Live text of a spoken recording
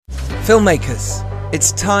Filmmakers,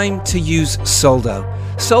 it's time to use Soldo.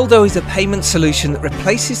 Soldo is a payment solution that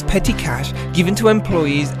replaces petty cash given to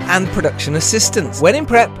employees and production assistants when in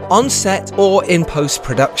prep, on set, or in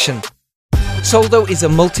post-production. Soldo is a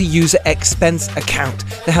multi-user expense account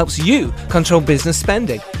that helps you control business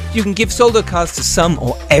spending. You can give Soldo cards to some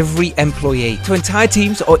or every employee, to entire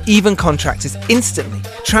teams or even contractors instantly.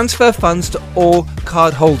 Transfer funds to all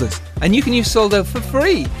card holders. And you can use Soldo for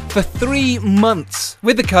free for 3 months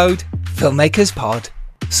with the code FilmmakersPod.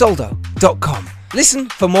 Soldo.com. Listen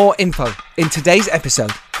for more info in today's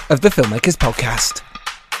episode of the Filmmakers Podcast.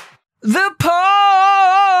 The Pod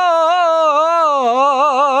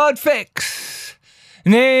Fix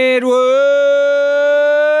Network.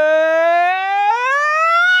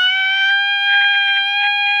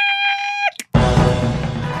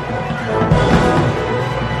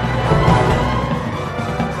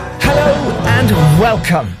 Hello and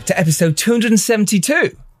welcome to episode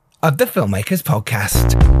 272 of the Filmmakers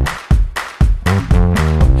Podcast.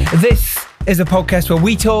 This is a podcast where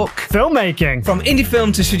we talk filmmaking, from indie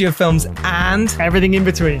film to studio films and everything in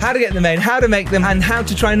between. How to get them made, how to make them, and how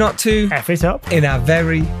to try not to F it up. In our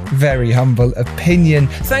very, very humble opinion.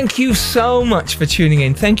 Thank you so much for tuning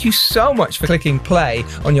in. Thank you so much for clicking play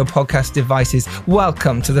on your podcast devices.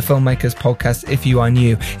 Welcome to the Filmmakers Podcast if you are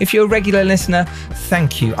new. If you're a regular listener,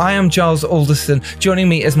 thank you. I am Giles Alderson. Joining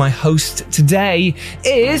me as my host today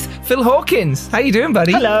is Phil Hawkins. How you doing,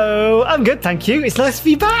 buddy? Hello, I'm good, thank you. It's nice to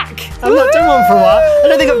be back. I've not done one for a while. I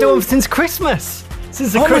don't think I've done one since Christmas.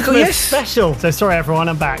 Since the Christmas special. So sorry everyone,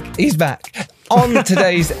 I'm back. He's back. On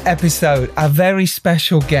today's episode, our very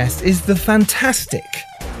special guest is the fantastic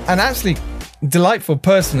and actually delightful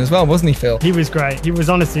person as well, wasn't he, Phil? He was great. He was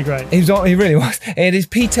honestly great. He really was. It is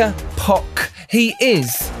Peter Phok. He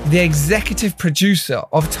is the executive producer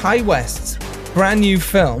of Ty West's brand new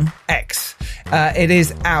film, X. It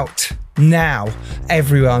is out now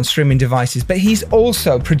everywhere on streaming devices, but he's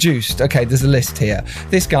also produced, okay, there's a list here.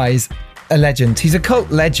 This guy is a legend. He's a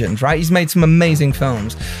cult legend, right? He's made some amazing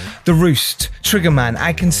films. The Roost, Triggerman,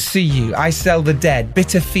 I Can See You, I Sell the Dead,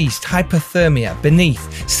 Bitter Feast, Hypothermia,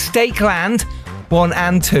 Beneath, Stakeland 1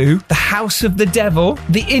 and 2, The House of the Devil,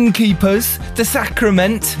 The Innkeepers, The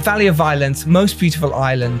Sacrament, Valley of Violence, Most Beautiful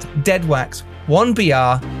Island, Dead Wax,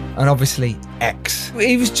 1BR, and obviously X.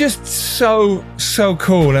 He was just so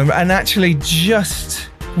cool and actually just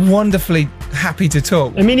wonderfully happy to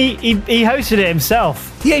talk. I mean, he hosted it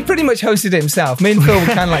himself. Yeah, he pretty much hosted it himself. Me and Phil were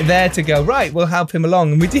kind of like there to go, right, we'll help him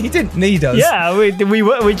along. And he didn't need us. Yeah, we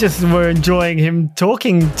just were enjoying him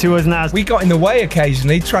talking to us now. We got in the way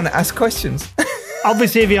occasionally trying to ask questions.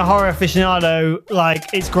 Obviously, if you're a horror aficionado,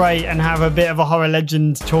 like, it's great and have a bit of a horror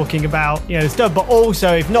legend talking about, you know, stuff. But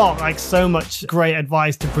also, if not, like, so much great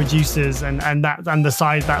advice to producers and that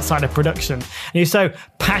side of production. And he's so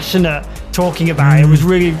passionate talking about it. It was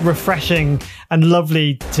really refreshing and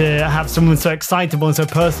lovely to have someone so excitable and so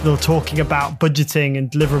personal talking about budgeting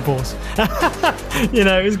and deliverables. You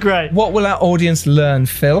know, it was great. What will our audience learn,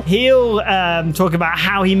 Phil? He'll talk about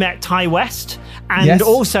how he met Ty West and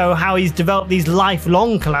also how he's developed these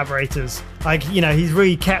lifelong collaborators. Like, you know, he's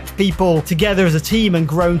really kept people together as a team and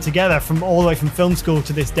grown together from all the way from film school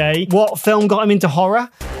to this day. What film got him into horror,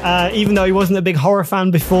 even though he wasn't a big horror fan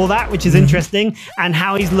before that, which is interesting, and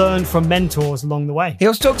how he's learned from mentors along the way. He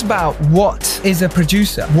also talks about what is a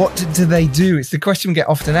producer? What do they do? It's the question we get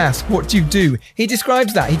often asked. What do you do? He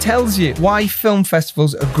describes that. He tells you why film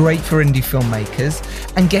festivals are great for indie filmmakers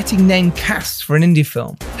and getting named casts for an indie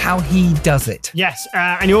film. How he does it. Yes,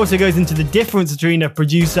 and he also goes into the difference between a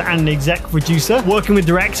producer and an exec producer, working with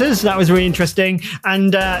directors, that was really interesting,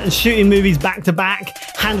 and shooting movies back to back,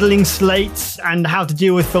 handling slates, and how to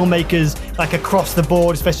deal with filmmakers like across the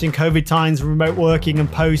board, especially in COVID times, remote working and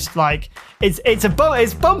post. Like, it's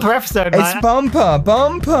bumper episode, man. It's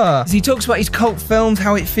bumper. He talks about his cult films,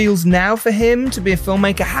 how it feels now for him to be a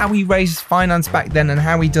filmmaker, how he raised finance back then and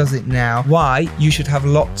how he does it now, why you should have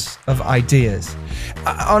lots of ideas.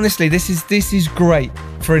 Honestly, this is great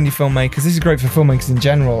for indie filmmakers. This is great for filmmakers in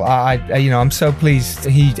general. I'm so pleased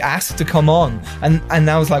he asked to come on, and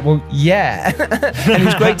I was like, well, yeah. And it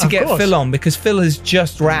was great to get Phil on because Phil has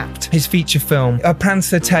just wrapped his feature film, A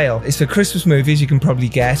Prancer Tale. It's a Christmas movie, as you can probably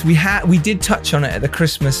guess. We did touch on it at the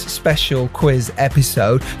Christmas special quiz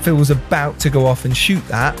episode. Phil was about to go off and shoot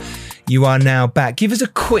that. You are now back. Give us a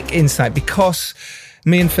quick insight because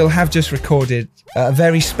me and Phil have just recorded a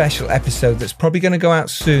very special episode that's probably going to go out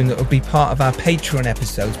soon. That will be part of our Patreon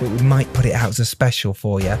episodes, but we might put it out as a special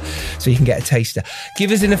for you so you can get a taster.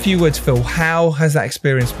 Give us in a few words, Phil, how has that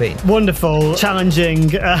experience been? Wonderful,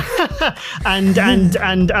 challenging, and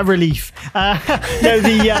a relief.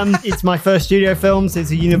 It's my first studio film, so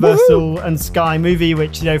it's a Universal and Sky movie,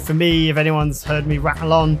 which, for me, if anyone's heard me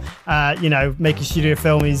rattle on, making studio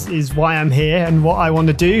film is why I'm here and what I want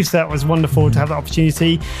to do. So that was wonderful to have the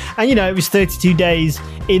opportunity. And, it was 32 days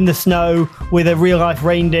in the snow with a real life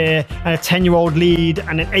reindeer and a 10-year-old lead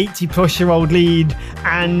and an 80-plus-year-old lead,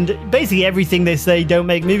 and basically everything they say don't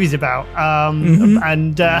make movies about.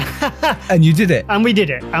 And you did it. And we did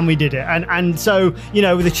it. And so,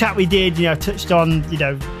 with the chat we did, touched on,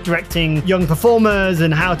 directing young performers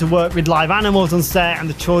and how to work with live animals on set and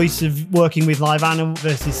the choice of working with live animal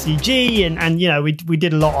versus CG. And we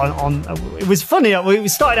did a lot on it was funny. We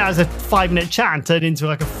started out as a 5-minute chat and turned into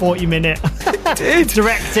like a 40-minute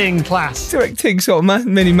directing class. Directing sort of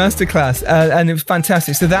mini masterclass. And it was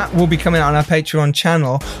fantastic. So that will be coming out on our Patreon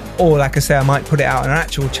channel, or like I say, I might put it out on our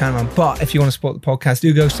actual channel. But if you want to support the podcast,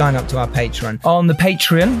 do go sign up to our Patreon. On the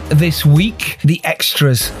Patreon this week, the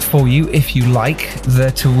extras for you, if you like,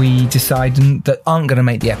 that we decide that aren't going to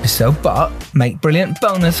make the episode, but make brilliant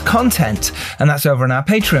bonus content. And that's over on our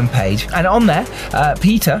Patreon page. And on there,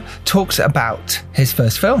 Peter talks about his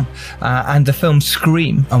first film and the film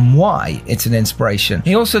Scream and why it's an inspiration.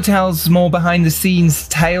 He also tells more behind the scenes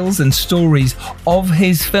tales and stories of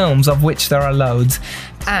his films, of which there are loads,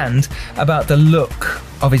 and about the look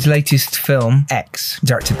of his latest film, X,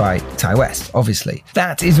 directed by Ty West, obviously.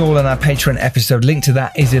 That is all on our Patreon episode. Link to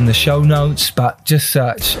that is in the show notes, but just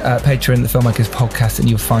search Patreon, the Filmmakers Podcast, and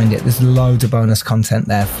you'll find it. There's loads of bonus content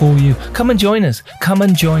there for you. Come and join us. Come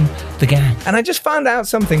and join the gang. And I just found out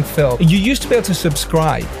something, Phil. You used to be able to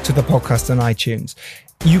subscribe to the podcast on iTunes.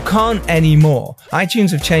 You can't anymore.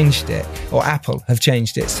 iTunes have changed it, or Apple have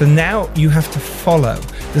changed it. So now you have to follow.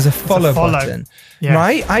 There's a follow button. Yes.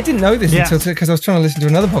 Right? I didn't know this until because I was trying to listen to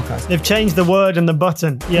another podcast. They've changed the word and the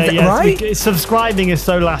button. Right? Subscribing is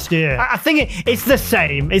so last year. I think it's the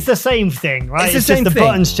same. It's the same thing, right? It's the same just the thing.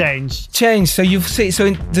 Buttons changed. So you've seen.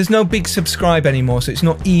 So there's no big subscribe anymore. So it's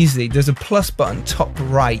not easy. There's a plus button top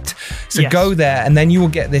right. So go there, and then you will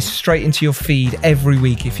get this straight into your feed every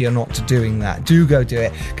week. If you're not doing that, do go do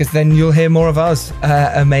it, because then you'll hear more of us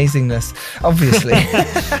amazingness, obviously.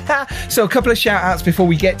 So a couple of shout outs before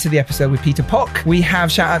we get to the episode with Peter Phok. We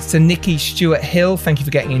have shout outs to Nikki Stewart Hill. Thank you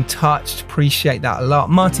for getting in touch. Appreciate that a lot.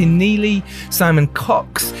 Martin Neely, Simon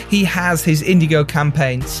Cox. He has his Indigo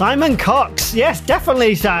campaign. Simon Cox. Yes,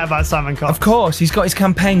 definitely shout out about Simon Cox. Of course. He's got his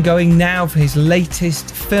campaign going now for his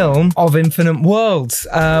latest film of Infinite Worlds,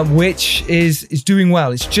 which is doing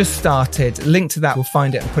well. It's just started. Link to that. We'll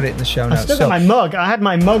find it and put it in the show notes. I've still got my mug. I had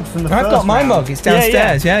my mug from the first I've got my mug. It's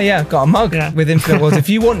downstairs. Yeah. Got a mug with Infinite Worlds. If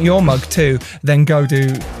you want your mug too, then go do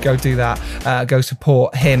that. Go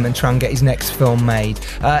support him and try and get his next film made.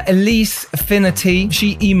 Elise Finity,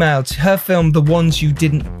 she emailed her film The Ones You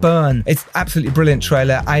Didn't Burn. It's absolutely brilliant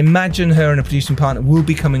trailer. I imagine her and a producing partner will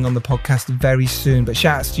be coming on the podcast very soon, but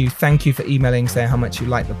shout outs to you. Thank you for emailing, saying how much you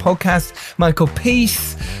like the podcast. Michael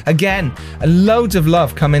Peace, again, loads of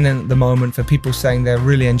love coming in at the moment for people saying they're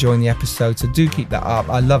really enjoying the episode, so do keep that up.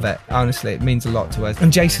 I love it. Honestly, it means a lot to us.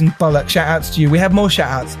 And Jason Bullock, shout outs to you. We have more shout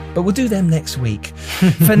outs, but we'll do them next week.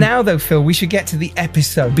 For now though, Phil, we should get to the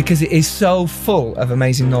episode because it is so full of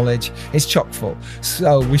amazing knowledge. It's chock full.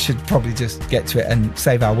 So we should probably just get to it and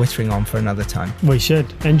save our whittering on for another time. We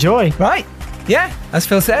should. Enjoy. Right? Yeah, as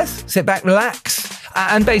Phil says, sit back, relax,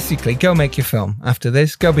 and basically go make your film after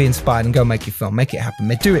this. Go be inspired and go make your film. Make it happen.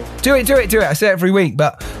 Do it. I say it every week,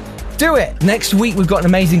 but do it. Next week, we've got an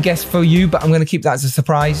amazing guest for you, but I'm going to keep that as a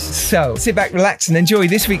surprise. So sit back, relax, and enjoy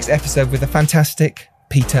this week's episode with the fantastic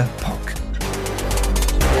Peter Phok.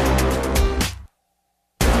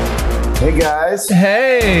 Hey guys.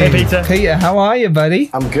 Hey Peter. Peter, how are you,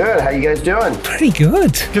 buddy? I'm good. How you guys doing? Pretty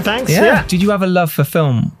good. Good, thanks. Yeah. Did you have a love for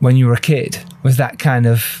film when you were a kid? Was that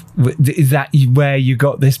is that where you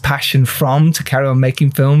got this passion from to carry on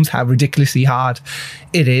making films? How ridiculously hard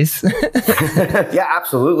it is. Yeah,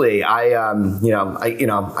 absolutely. I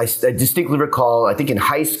distinctly recall, I think in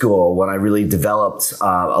high school when I really developed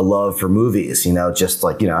a love for movies, just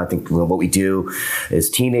like, I think what we do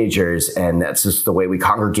as teenagers, and that's just the way we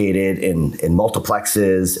congregated in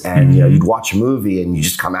multiplexes, and, you'd watch a movie and you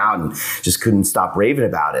just come out and just couldn't stop raving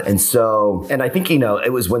about it. And I think,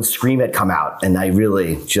 it was when Scream had come out, and I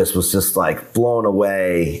really was just like blown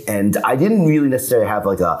away. And I didn't really necessarily have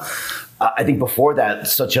like I think before that,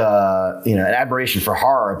 such a, an admiration for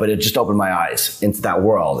horror, but it just opened my eyes into that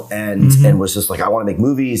world and was just like, I want to make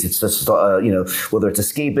movies. It's just, whether it's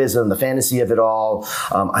escapism, the fantasy of it all.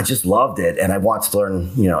 I just loved it. And I wanted to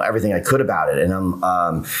learn, everything I could about it. And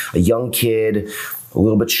I'm a young kid, a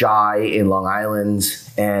little bit shy in Long Island,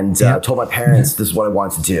 and told my parents this is what I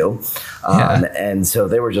wanted to do. And so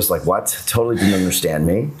they were just like, what? Totally didn't understand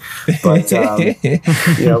me. But,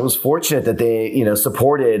 I was fortunate that they,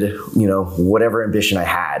 supported, whatever ambition I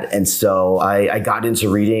had. And so I got into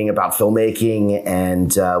reading about filmmaking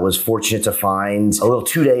and was fortunate to find a little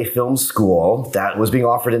 2-day film school that was being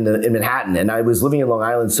offered in Manhattan. And I was living in Long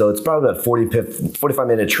Island, so it's probably about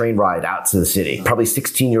 45-minute train ride out to the city. Probably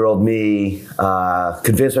 16-year-old me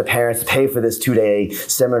convinced my parents to pay for this 2-day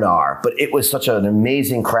seminar, but it was such an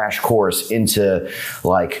amazing crash course into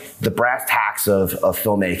like the brass tacks of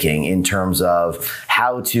filmmaking in terms of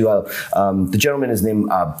how to, the gentleman is named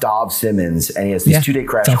Dov Simmons, and he has this 2-day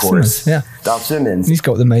crash course. Dov Simmons. He's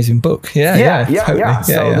got the amazing book. Totally.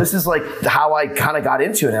 So this is like how I kind of got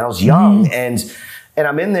into it. And I was young and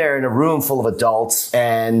I'm in there in a room full of adults,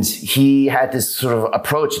 and he had this sort of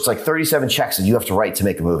approach. It's like 37 checks that you have to write to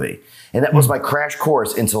make a movie. And that was my crash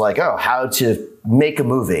course into like, how to make a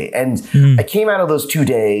movie. And I came out of those 2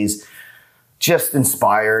 days just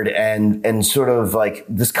inspired and sort of like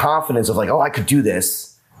this confidence of like, I could do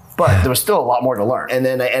this. But there was still a lot more to learn. And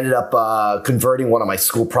then I ended up converting one of my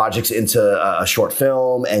school projects into a short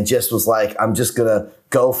film and just was like, I'm just going to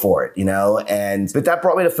go for it, but that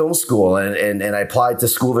brought me to film school and I applied to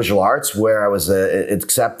School of Visual Arts where I was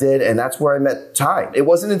accepted, and that's where I met Ty. It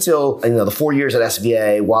wasn't until, the 4 years at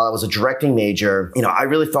SVA while I was a directing major, I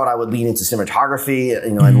really thought I would lean into cinematography.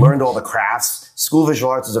 I learned all the crafts. School of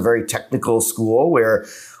Visual Arts is a very technical school where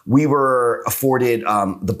we were afforded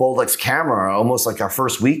the Bolex camera almost like our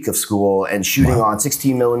first week of school and shooting on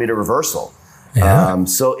 16 millimeter reversal.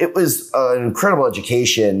 So it was an incredible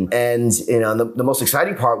education. And, the most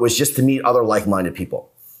exciting part was just to meet other like-minded people.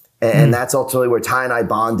 And that's ultimately where Ty and I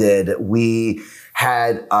bonded. We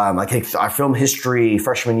had, I think our film history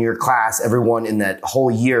freshman year class, everyone in that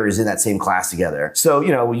whole year is in that same class together. So,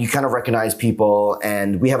 you kind of recognize people.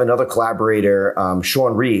 And we have another collaborator,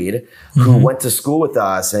 Sean Reed, who went to school with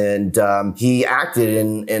us, and he acted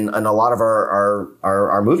in a lot of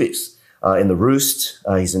our movies. In The Roost,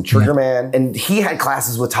 he's in Triggerman, and he had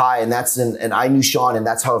classes with Ty, and I knew Sean, and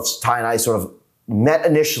that's how Ty and I sort of met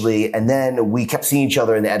initially, and then we kept seeing each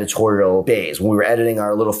other in the editorial days when we were editing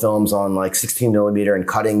our little films on like 16 millimeter and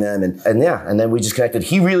cutting them, and then we just connected.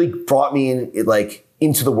 He really brought me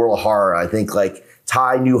into the world of horror. I think like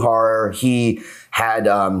Ty knew horror. He had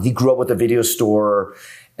he grew up with a video store.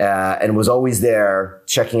 And was always there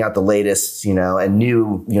checking out the latest, and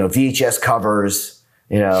knew, VHS covers,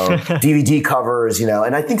 DVD covers,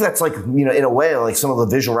 and I think that's like, in a way, like some of the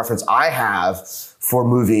visual reference I have for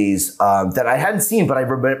movies that I hadn't seen, but I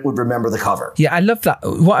would remember the cover. Yeah, I love that.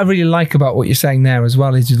 What I really like about what you're saying there as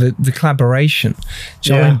well is the collaboration.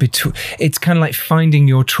 It's kind of like finding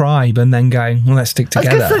your tribe and then going, well, let's stick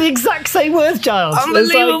together. I was going to say the exact same words, Giles.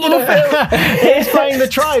 Unbelievable. It's finding the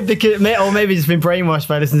tribe, because, or maybe it's been brainwashed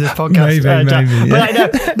by listening to this podcast. Maybe. But I know,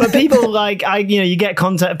 but people you get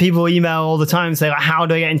contact, people email all the time, say, like, how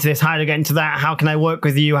do I get into this? How do I get into that? How can I work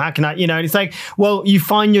with you? How can I, and it's like, well, you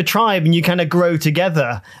find your tribe and you kind of grow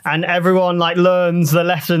together, and everyone like learns the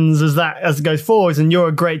lessons as it goes forwards, and you're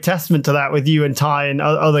a great testament to that with you and Ty and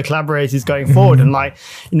other collaborators going forward, and like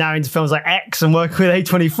now into films like X and working with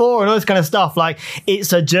A24 and all this kind of stuff. Like,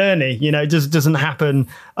 it's a journey, it just doesn't happen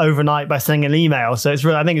overnight by sending an email. So it's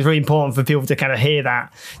really, I think it's really important for people to kind of hear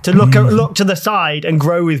that, to look to the side and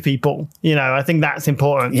grow with people. I think that's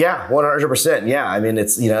important. Yeah, 100%. Yeah, I mean,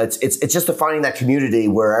 it's it's just finding that community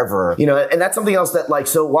wherever, and that's something else that, like,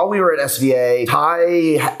 so while we were at SVA,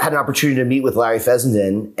 Ty had an opportunity to meet with Larry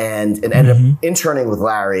Fessenden and ended up interning with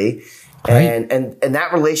Larry. Right. And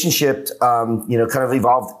that relationship, kind of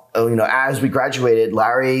evolved, as we graduated.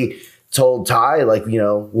 Larry told Ty, like,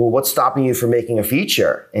 well, what's stopping you from making a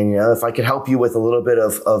feature? And, if I could help you with a little bit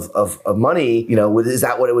of money, is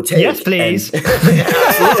that what it would take? Yes, please.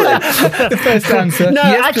 Absolutely. The first answer. No,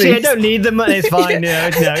 yes, actually, please. I don't need the money. It's fine. No,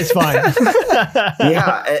 it's fine.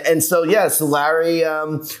 So Larry,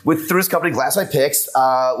 through his company Glass Eye Pix,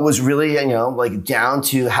 was really, down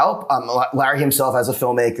to help. Larry himself as a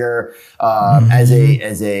filmmaker, as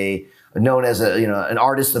a known as an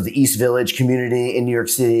artist of the East Village community in New York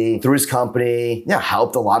City, through his company,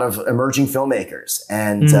 helped a lot of emerging filmmakers.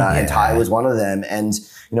 And Ty was one of them. And,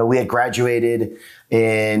 we had graduated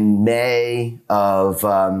in May of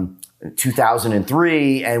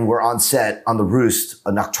 2003, and we're on set on The Roost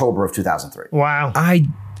in October of 2003. Wow.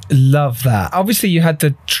 Love that. Obviously, you had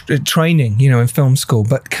the training, in film school,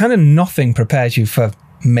 but kind of nothing prepares you for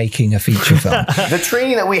making a feature film. The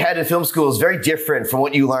training that we had in film school is very different from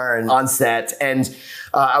what you learn on set. And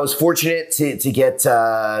I was fortunate to get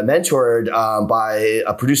mentored by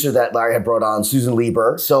a producer that Larry had brought on, Susan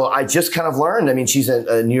Lieber. So I just kind of learned. I mean, she's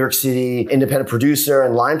a New York City independent producer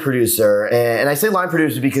and line producer. And I say line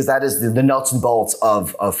producer because that is the nuts and bolts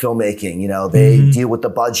of filmmaking. They deal with the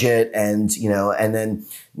budget and then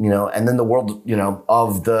the world,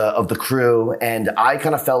 of the crew. And I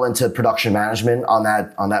kind of fell into production management on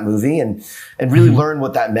that movie and really learned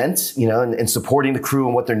what that meant, and supporting the crew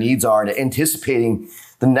and what their needs are and anticipating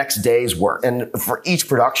the next day's work. And for each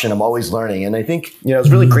production, I'm always learning. And I think, I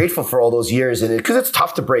was really grateful for all those years because it's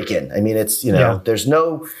tough to break in. I mean, it's, there's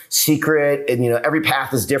no secret and, every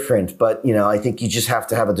path is different, but, I think you just have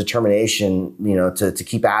to have a determination, to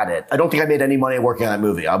keep at it. I don't think I made any money working on that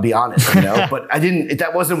movie. I'll be honest, but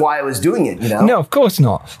that wasn't why I was doing it, No, of course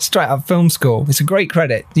not. Straight out of film school. It's a great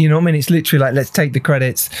credit. It's literally like, let's take the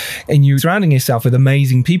credits, and you surrounding yourself with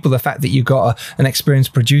amazing people. The fact that you got an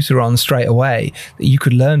experienced producer on straight away that you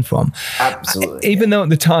could learn from. Absolutely. Even though at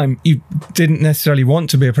the time you didn't necessarily want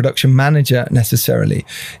to be a production manager necessarily,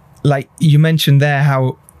 like you mentioned there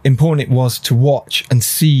how important it was to watch and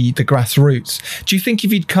see the grassroots. Do you think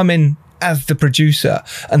if you'd come in as the producer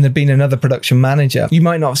and there'd been another production manager, you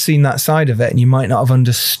might not have seen that side of it and you might not have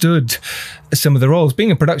understood some of the roles?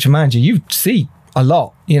 Being a production manager, you see a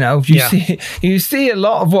lot, you see a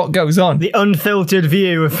lot of what goes on. The unfiltered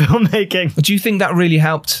view of filmmaking. Do you think that really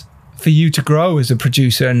helped for you to grow as a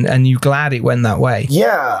producer, and you glad it went that way?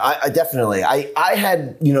 Yeah, I definitely. I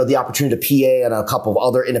had, the opportunity to PA on a couple of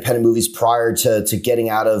other independent movies prior to getting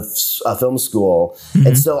out of film school.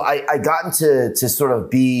 And so I got to sort of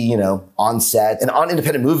be, on set and on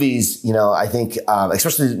independent movies, I think,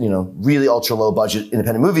 especially, really ultra low budget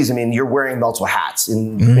independent movies. I mean, you're wearing multiple hats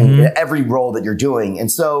in every role that you're doing.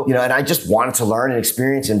 And so, and I just wanted to learn and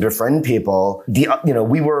experience and befriend people.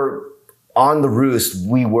 We were on the Roost,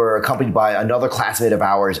 we were accompanied by another classmate of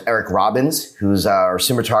ours, Eric Robbins, who's our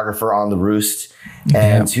cinematographer on the Roost,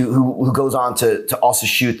 and who goes on to also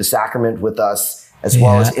shoot The Sacrament with us, as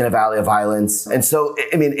well as In a Valley of Violence. And so,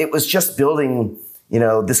 I mean, it was just building,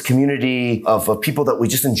 this community of people that we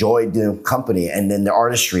just enjoyed, company, and then their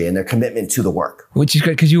artistry and their commitment to the work. Which is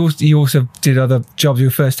great, because you also did other jobs. You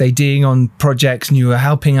were first ADing on projects and you were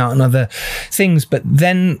helping out on other things. But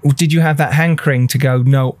then did you have that hankering to go,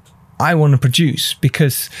 no, I want to produce?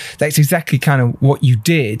 Because that's exactly kind of what you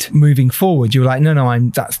did moving forward. You were like, no,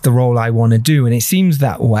 that's the role I want to do. And it seems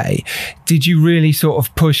that way. Did you really sort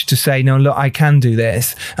of push to say, no, look, I can do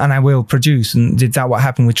this and I will produce? And did that what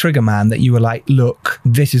happened with Trigger Man, that you were like, look,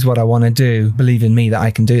 this is what I want to do. Believe in me that I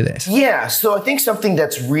can do this? Yeah. So I think something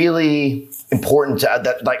that's really important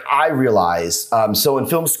that like I realize. So in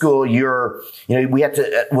film school, we had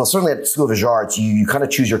to, certainly at School of Visual Arts, you kind of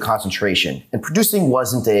choose your concentration, and producing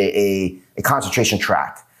wasn't a concentration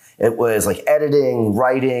track. It was like editing,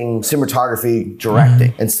 writing, cinematography,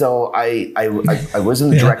 directing. And so I was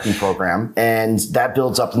in the directing program, and that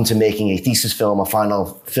builds up into making a thesis film, a final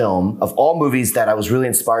film of all movies that I was really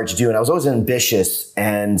inspired to do. And I was always ambitious.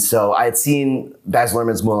 And so I had seen Baz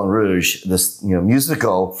Luhrmann's Moulin Rouge, this,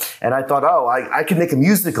 musical. And I thought, I could make a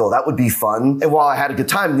musical. That would be fun. And while I had a good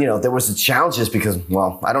time, there was the challenges because,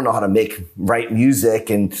 I don't know how to write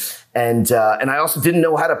music. And I also didn't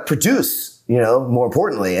know how to produce, more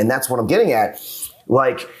importantly. And that's what I'm getting at.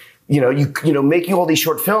 Like, making all these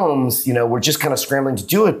short films, we're just kind of scrambling to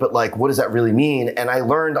do it. But like, what does that really mean? And I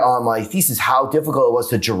learned on my thesis how difficult it was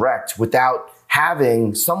to direct without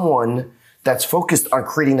having someone that's focused on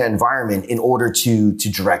creating that environment in order to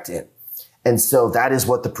direct it. And so that is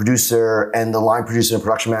what the producer and the line producer and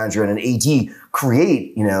production manager and an AD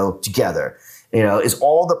create, together. Is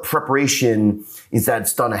all the preparation is that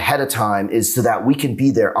it's done ahead of time, is so that we can be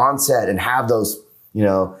there on set and have those,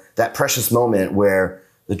 that precious moment where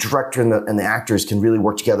the director and the actors can really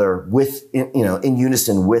work together in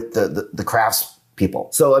unison with the crafts people.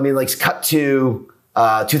 So, I mean, like, cut to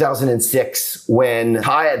 2006, when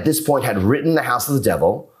Ty at this point had written The House of the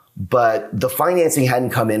Devil, but the financing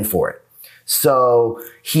hadn't come in for it. So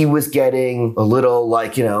he was getting a little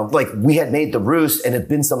like we had made The Roost and it had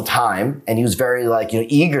been some time, and he was very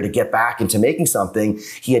eager to get back into making something.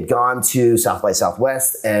 He had gone to South by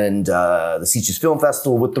Southwest and the Sitges Film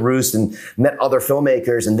Festival with The Roost and met other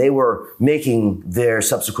filmmakers, and they were making their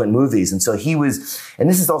subsequent movies. And so and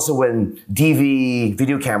this is also when DV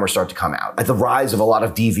video cameras start to come out, at the rise of a lot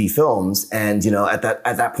of DV films. And, at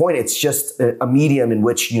that point, it's just a medium in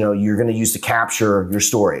which, you're going to use to capture your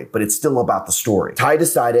story, but it's still about the story. Ty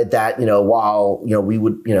decided that, while, we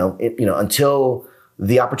would, until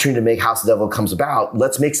the opportunity to make House of the Devil comes about,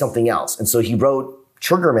 let's make something else. And so he wrote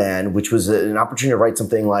Triggerman, which was an opportunity to write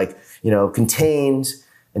something like, contained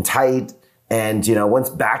and tight. And,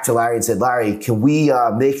 went back to Larry and said, Larry, can we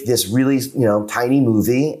make this really, tiny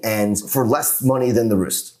movie and for less money than The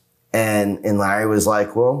Roost? And Larry was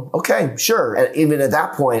like, well, okay, sure. And even at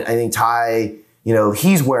that point, I think Ty,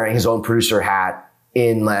 he's wearing his own producer hat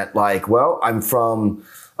in that, like, well, I'm from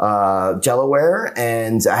Delaware,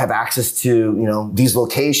 and I have access to, these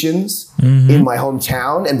locations in my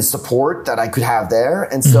hometown and the support that I could have there.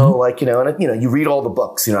 And so you read all the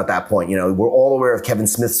books, at that point, we're all aware of Kevin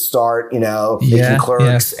Smith's start, making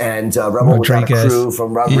Clerks and Rebel Without a Crew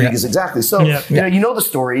from Rodriguez. Exactly. So, you know the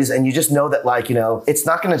stories, and you just know that, like, it's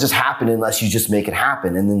not going to just happen unless you just make it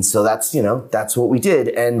happen. And then, so that's what we did.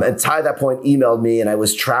 And Ty at that point emailed me, and I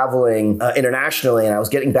was traveling internationally, and I was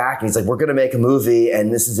getting back, and he's like, we're going to make a movie,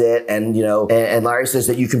 and this is it. And, and Larry says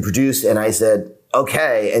that you can produce. And I said,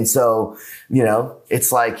 okay. And so,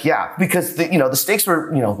 it's like, yeah, because the stakes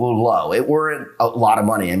were, low. It weren't a lot of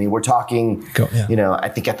money. I mean, we're talking, I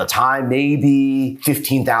think at the time, maybe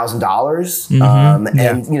 $15,000.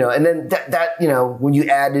 And then that, when you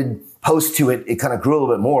added post to it, it kind of grew a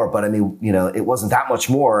little bit more, but I mean, it wasn't that much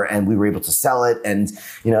more, and we were able to sell it. And,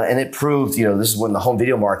 and it proved, this is when the home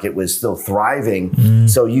video market was still thriving.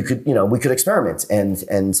 So you could, we could experiment, and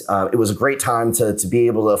it was a great time to be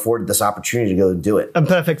able to afford this opportunity to go and do it. And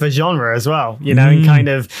perfect for genre as well, and kind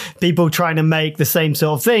of people trying to make the same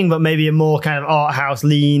sort of thing, but maybe a more kind of art house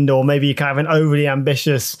leaned, or maybe kind of an overly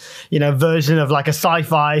ambitious, version of like a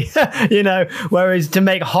sci-fi, whereas to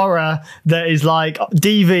make horror that is like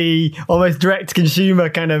DV, almost direct consumer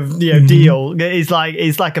kind of deal is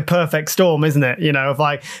like a perfect storm, isn't it? Of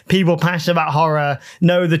like people passionate about horror,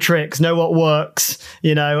 know the tricks, know what works,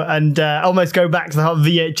 and almost go back to the whole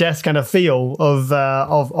VHS kind of feel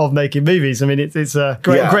of making movies. I mean, it's a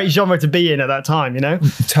great genre to be in at that time,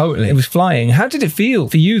 Totally. It was flying. How did it feel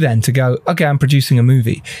for you then to go, okay, I'm producing a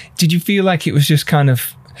movie? Did you feel like it was just kind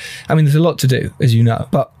of, I mean, there's a lot to do, as you know,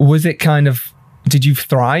 but was it kind of, did you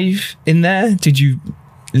thrive in there? Did you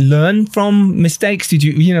learn from mistakes? Did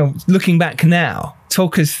you, looking back now,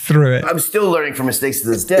 talk us through it? I'm still learning from mistakes to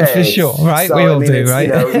this day. For sure, right? So, we all do, right?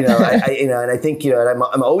 And I think, and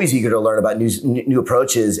I'm always eager to learn about new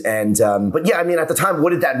approaches. And, but yeah, I mean, at the time,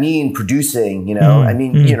 what did that mean, producing, I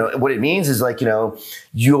mean, what it means is like,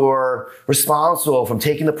 you're responsible from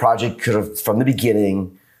taking the project from the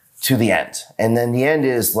beginning to the end. And then the end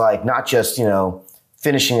is like, not just,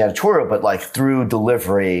 finishing the editorial, but like through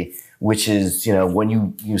delivery, which is,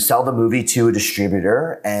 when you sell the movie to a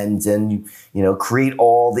distributor, and then you create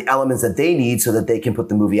all the elements that they need so that they can put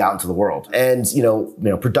the movie out into the world. And,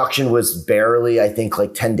 production was barely, I think,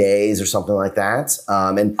 like 10 days or something like that.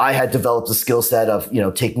 And I had developed a skill set of,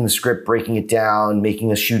 taking the script, breaking it down,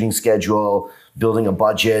 making a shooting schedule, building a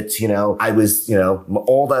budget. I was,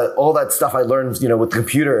 all that stuff I learned, with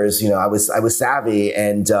computers, I was savvy,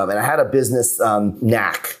 and I had a business,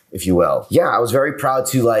 knack, if you will. Yeah, I was very proud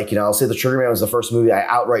to, like, I'll say The Triggerman was the first movie I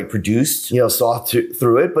outright produced, saw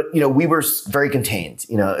through it. But, we were very contained.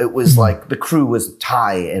 It was like the crew was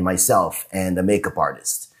Ty and myself and a makeup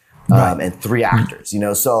artist. And 3 actors,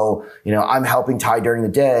 so, I'm helping Ty during the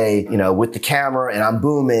day, with the camera, and I'm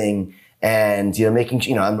booming. And,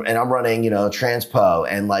 making, and I'm running, transpo,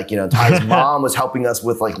 and like, Ty's mom was helping us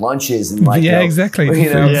with like lunches and like, exactly.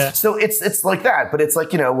 So it's like that, but it's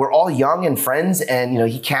like, we're all young and friends, and,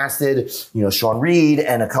 he casted, Sean Reed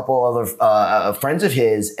and a couple other, friends of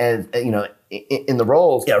his, and, in the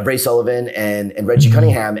roles, Ray Sullivan and Reggie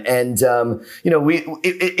Cunningham. And,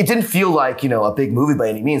 it didn't feel like, a big movie by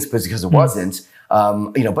any means, because it wasn't.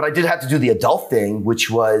 But I did have to do the adult thing,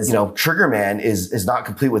 which was, Triggerman is not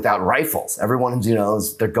complete without rifles. Everyone,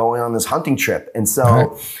 they're going on this hunting trip. And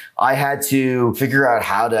so I had to figure out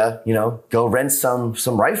how to, go rent some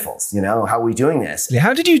rifles. How are we doing this?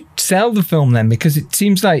 How did you sell the film then? Because it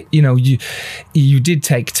seems like, you did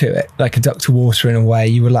take to it like a duck to water in a way.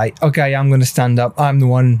 You were like, okay, I'm going to stand up. I'm the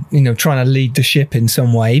one, trying to lead the ship in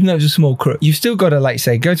some way, even though it's a small crew. You've still got to, like,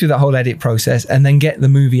 say, go through that whole edit process and then get the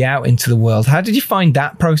movie out into the world. How did you find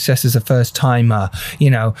that process as a first timer?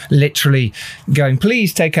 Literally going,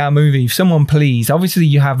 please take our movie. Someone please. Obviously,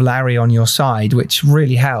 you have Larry on your side, which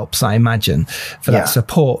really helps, I imagine, for that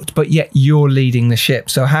support. But yet you're leading the ship.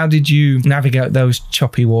 So how did you navigate those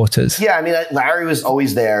choppy waters? Yeah, I mean, Larry was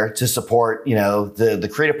always there to support, the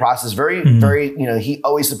creative process. Very, he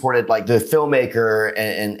always supported like the filmmaker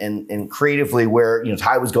and creatively where,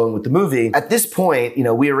 Ty was going with the movie. At this point,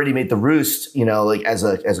 we already made The Roost, like as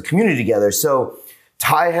a community together. So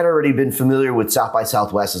Ty had already been familiar with South by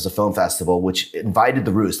Southwest as a film festival, which invited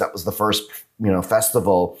the Roost. That was the first,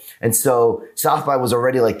 festival. And so South by was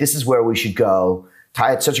already like, this is where we should go. Ty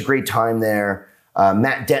had such a great time there.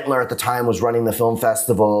 Matt Dentler at the time was running the film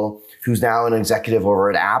festival, who's now an executive over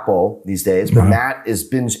at Apple these days. But Matt has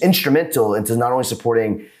been instrumental into not only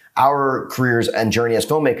supporting our careers and journey as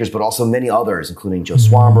filmmakers, but also many others, including Joe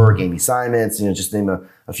Swanberg, Amy Simons, just name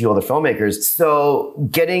a few other filmmakers. So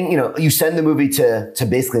getting, you send the movie to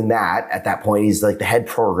basically Matt at that point. He's like the head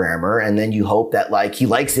programmer. And then you hope that like he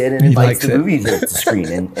likes it and invites the movie to screen.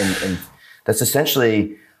 And that's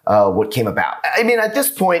essentially what came about. I mean, at this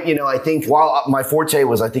point, I think while my forte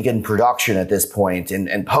was, I think, in production at this point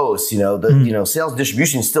and post, sales and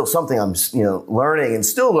distribution is still something I'm, learning and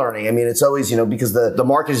still learning. I mean, it's always, because the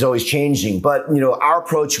market is always changing. But, our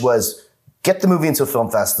approach was get the movie into a film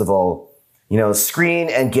festival, screen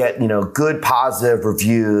and get, good positive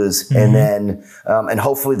reviews. And then, and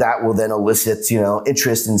hopefully that will then elicit,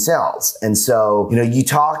 interest in sales. And so, you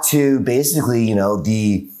talk to basically,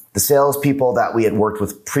 the salespeople that we had worked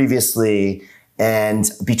with previously,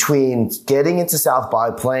 and between getting into South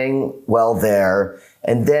by, playing well there,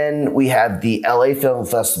 and then we had the LA Film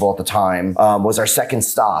Festival at the time, was our second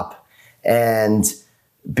stop. And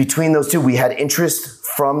between those two, we had interest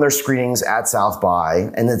from their screenings at South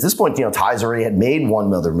by. And at this point, Ty's already had made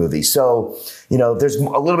one other movie. So, there's a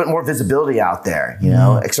little bit more visibility out there,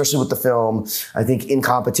 especially with the film, I think, in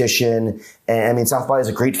competition. And I mean, South by is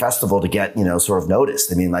a great festival to get, sort of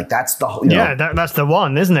noticed. I mean, like that's the whole, that's the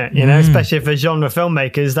one, isn't it? Especially for genre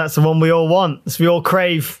filmmakers, that's the one we all want. We all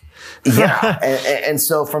crave. Yeah. and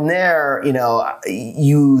so from there,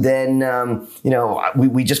 you then,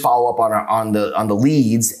 we just follow up on the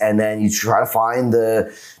leads, and then you try to find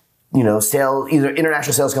the, either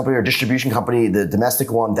international sales company or distribution company, the domestic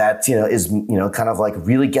one that, is, kind of like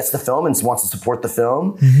really gets the film and wants to support the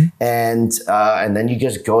film. And then you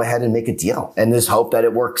just go ahead and make a deal and just hope that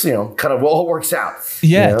it works, kind of all works out.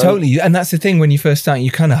 Yeah, totally. And that's the thing, when you first start,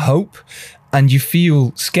 you kind of hope. And you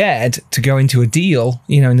feel scared to go into a deal,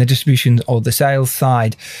 in the distribution or the sales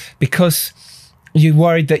side, because you're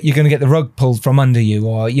worried that you're going to get the rug pulled from under you,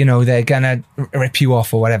 or, they're going to rip you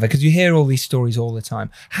off or whatever, because you hear all these stories all the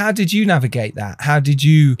time. How did you navigate that? How did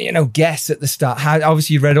you, guess at the start?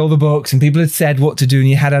 Obviously you read all the books and people had said what to do and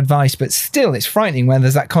you had advice, but still it's frightening when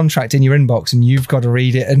there's that contract in your inbox and you've got to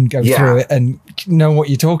read it and go through it and know what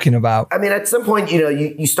you're talking about. I mean, at some point,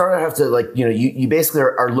 you start to have to you basically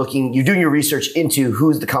are looking, you're doing your research into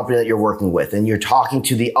who's the company that you're working with, and you're talking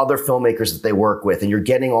to the other filmmakers that they work with, and you're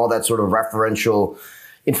getting all that sort of referential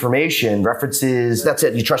information, references. That's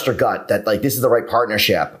it. You trust your gut that like this is the right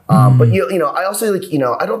partnership. But I also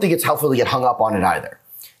I don't think it's helpful to get hung up on it either.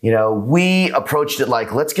 We approached it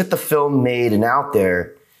like, let's get the film made and out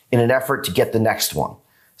there in an effort to get the next one.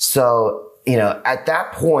 So, at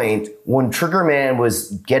that point, when Triggerman was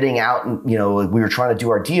getting out and, we were trying to do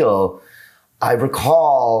our deal, I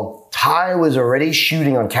recall Ty was already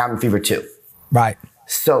shooting on Cabin Fever 2. Right.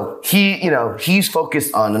 So he's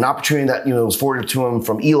focused on an opportunity that, was forwarded to him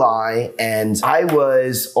from Eli. And I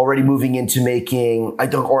was already moving into making,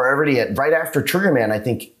 right after Triggerman, I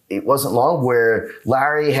think it wasn't long where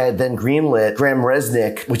Larry had then greenlit Graham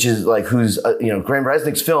Resnick, which is like, who's, Graham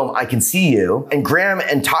Resnick's film, I Can See You. And Graham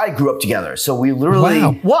and Ty grew up together. So we literally...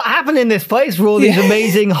 Wow. What happened in this place for all these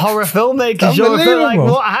amazing horror filmmakers? Like,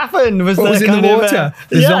 what happened? Was what was in the water?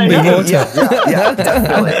 The zombie water. Yeah,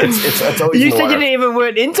 definitely. It's always you said you didn't even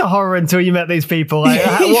went into horror until you met these people. Like,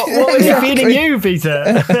 what was feeding you,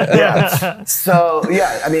 Peter? So,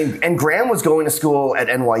 I mean, and Graham was going to school at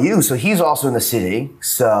NYU, so he's also in the city.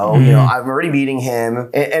 So, I'm already meeting him.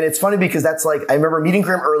 And it's funny because that's like, I remember meeting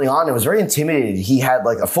Graham early on. It was very intimidated. He had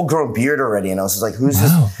like a full grown beard already. And I was just like, who's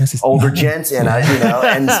this older gent? And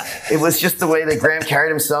and it was just the way that Graham carried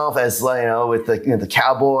himself as, with the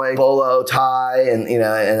cowboy bolo tie and,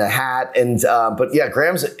 and a hat. And, but yeah,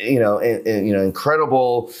 Graham's,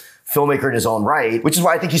 incredible filmmaker in his own right, which is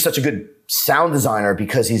why I think he's such a good sound designer,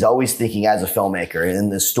 because he's always thinking as a filmmaker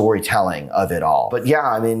in the storytelling of it all. But yeah,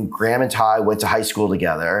 I mean, Graham and Ty went to high school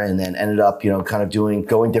together and then ended up, kind of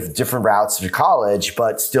going different routes to college,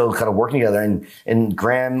 but still kind of working together. And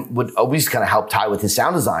Graham would always kind of help Ty with his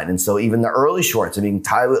sound design. And so even the early shorts, I mean,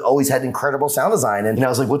 Ty always had incredible sound design. And I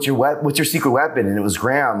was like, what's your secret weapon? And it was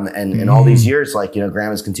Graham. And all these years,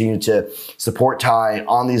 Graham has continued to support Ty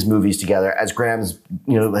on these movies together as Graham's,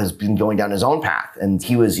 has been going down his own path. And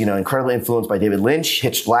he was, incredibly influenced by David Lynch,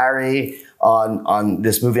 hitched Larry on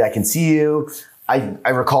this movie, I Can See You. I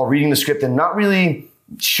recall reading the script and not really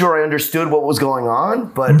sure I understood what was going on,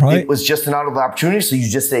 but it was just an out-of opportunity. So you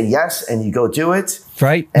just say yes and you go do it.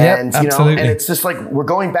 Right. And, yep, you know, and it's just like, we're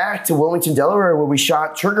going back to Wilmington, Delaware, where we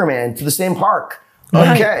shot Triggerman, to the same park.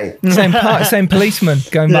 Okay. Same park, same policeman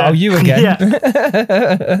going back. Oh, you again.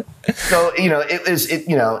 Yeah. So, you know,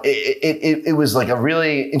 it was like a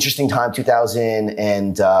really interesting time,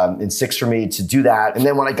 2006 for me to do that. And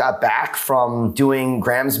then when I got back from doing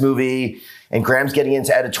Graham's movie and Graham's getting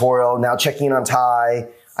into editorial, now checking in on Ty,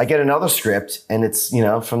 I get another script, and it's, you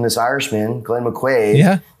know, from this Irishman, Glenn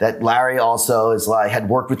McQuaid, that Larry also is like, had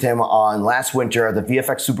worked with him on last winter, the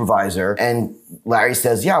VFX supervisor. And Larry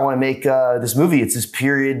says, yeah, I want to make this movie. It's this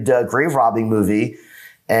period grave robbing movie.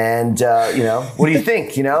 And, you know, what do you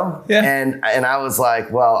think, you know? And I was like,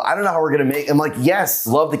 well, I don't know how we're going to make, I'm like, yes,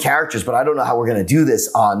 love the characters, but I don't know how we're going to do this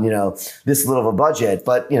on, you know, this little of a budget,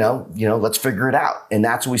 but you know, let's figure it out. And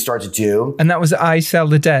that's what we started to do. And that was I Sell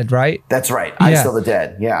the Dead, right? That's right. I Sell the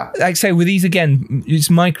Dead. Yeah. Like I say, with these, again, it's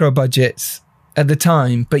micro budgets at the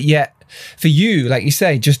time, but yet for you, like you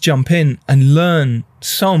say, just jump in and learn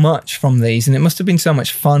so much from these. And it must have been so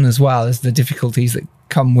much fun as well as the difficulties that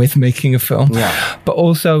come with making a film. Yeah. But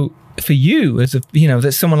also for you, as a, you know,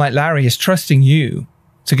 that someone like Larry is trusting you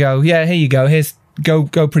to go, yeah, here you go, here's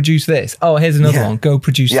go produce this. Oh, here's another one, go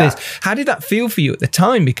produce this. How did that feel for you at the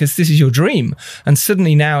time? Because this is your dream, and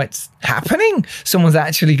suddenly now it's happening. Someone's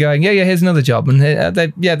actually going, yeah, here's another job, and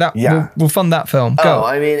we'll fund that film. Go. Oh,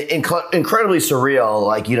 I mean, incredibly surreal.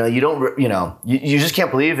 Like, you know, you don't, you know, you just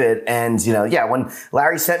can't believe it. And, you know, when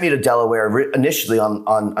Larry sent me to Delaware initially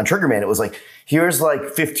on Triggerman, it was like, here's like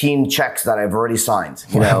 15 checks that I've already signed,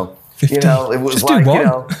 you know. 15. You know, it was just like, you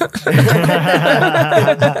know,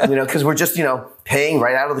 you know, because we're just, you know, paying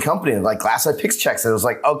right out of the company, like Glasseye Picks checks. And it was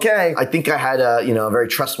like, okay, I think I had a, you know, a very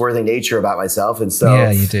trustworthy nature about myself. And so,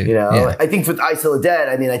 you do. You know, I think with I Sell the Dead,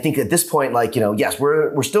 I mean, I think at this point, like, you know, yes,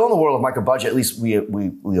 we're still in the world of micro budget. At least we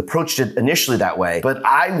approached it initially that way. But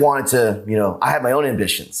I wanted to, you know, I had my own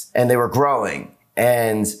ambitions, and they were growing.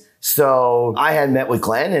 And so I had met with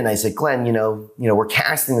Glenn, and I said, Glenn, you know, we're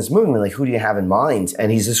casting this movie. Like, who do you have in mind?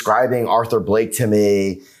 And he's describing Arthur Blake to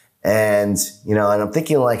me. And, you know, and I'm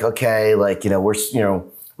thinking like, okay, like, you know, we're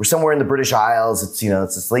somewhere in the British Isles. It's, you know,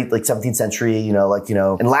 it's this late, like 17th century, you know, like, you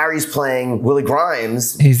know, and Larry's playing Willie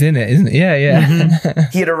Grimes. He's in it, isn't he? Yeah.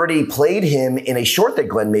 Mm-hmm. He had already played him in a short that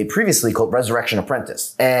Glenn made previously called Resurrection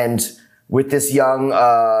Apprentice. And with this young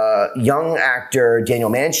actor,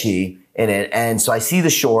 Daniel Manchi, in it. And so I see the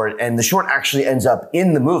short, and the short actually ends up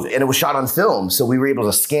in the movie, and it was shot on film. So we were able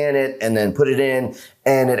to scan it and then put it in,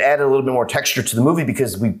 and it added a little bit more texture to the movie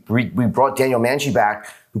because we brought Daniel Manchi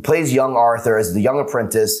back, who plays young Arthur as the young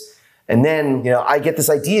apprentice. And then, you know, I get this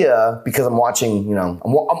idea because I'm watching, you know,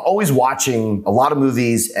 I'm always watching a lot of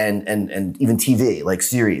movies and even TV, like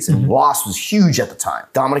series. And Lost was huge at the time.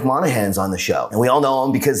 Dominic Monaghan's on the show, and we all know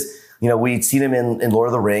him because, you know, we'd seen him in Lord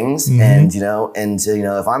of the Rings, and, you know,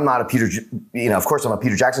 if I'm not of course I'm a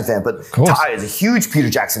Peter Jackson fan, but Ty is a huge Peter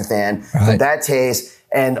Jackson fan from that taste.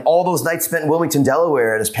 And all those nights spent in Wilmington,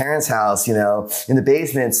 Delaware at his parents' house, you know, in the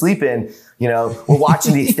basement, sleeping, you know, we're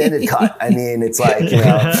watching the extended cut. I mean, it's like, you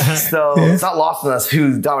know, so it's not lost on us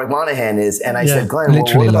who Dominic Monaghan is. And I said, Glenn, well,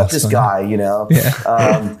 what about this guy, you know?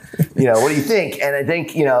 You know, what do you think? And I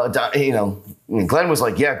think, you know, Glenn was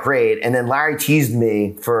like, yeah, great. And then Larry teased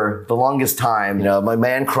me for the longest time, you know, my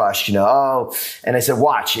man crush, you know, and I said,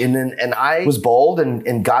 watch. And I was bold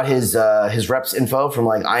and got his reps info from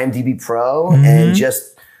like IMDb Pro and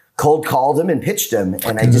just cold called him and pitched him.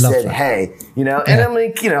 And I just said, hey, you know, and I'm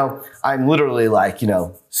like, you know, I'm literally like, you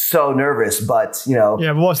know, so nervous, but, you know.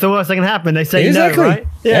 Yeah, but what's the worst that can happen? They say no, right?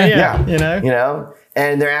 Yeah. You know.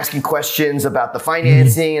 And they're asking questions about the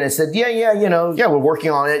financing. And I said, we're working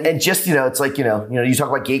on it. And just, you know, it's like, you know, you talk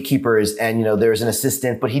about gatekeepers, and, you know, there's an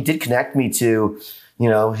assistant, but he did connect me to, you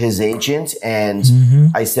know, his agent. And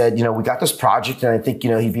I said, you know, we got this project, and I think, you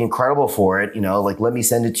know, he'd be incredible for it. You know, like, let me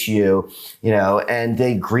send it to you, you know, and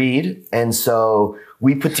they agreed. And so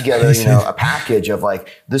we put together, you know, a package of like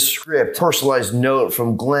the script, personalized note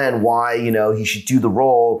from Glenn, why, you know, he should do the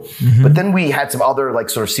role. But then we had some other like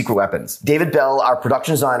sort of secret weapons. David Bell, our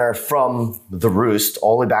production designer from The Roost,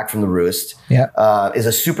 all the way back from The Roost, is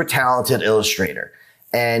a super talented illustrator.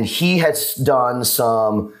 And he has done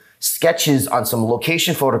some sketches on some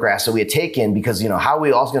location photographs that we had taken because, you know, how are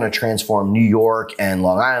we also going to transform New York and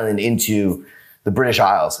Long Island into the British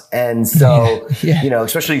Isles? And so, you know,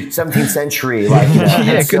 especially 17th century, like, you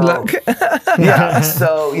know, good luck.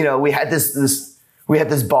 So, you know, we had this we had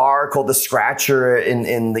this bar called the Scratcher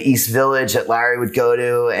in the East Village that Larry would go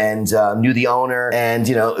to, and knew the owner. And,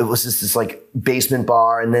 you know, it was this like basement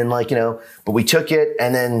bar. And then like, you know, but we took it,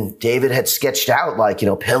 and then David had sketched out like, you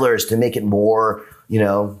know, pillars to make it more, you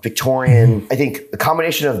know, Victorian. I think a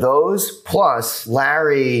combination of those, plus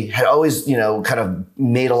Larry had always, you know, kind of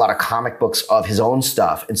made a lot of comic books of his own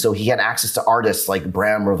stuff. And so he had access to artists like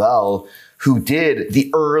Bram Ravel, who did the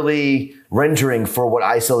early rendering for what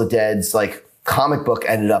I Saw the Dead's like comic book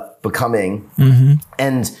ended up becoming.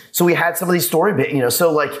 And so we had some of these story bits, you know,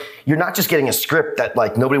 so like you're not just getting a script that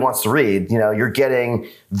like nobody wants to read, you know, you're getting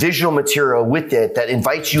visual material with it that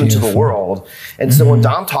invites you into the world. And so when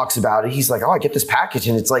Dom talks about it, he's like, oh, I get this package,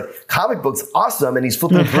 and it's like comic books, awesome. And he's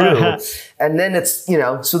flipping through, and then it's, you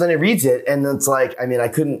know, so then he reads it, and it's like, I mean, I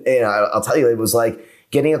couldn't, you know, I'll tell you, it was like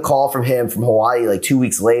getting a call from him from Hawaii like 2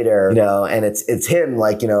 weeks later, you know, and it's him,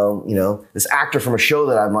 like, you know, this actor from a show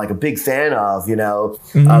that I'm like a big fan of, you know,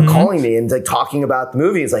 calling me and like talking about the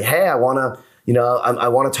movie. He's like, hey, I want to, you know, I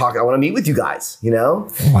want to talk, I want to meet with you guys, you know?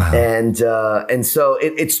 Wow. And so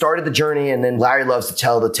it started the journey, and then Larry loves to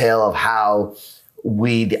tell the tale of how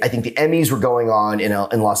I think the Emmys were going on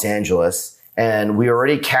in Los Angeles. And we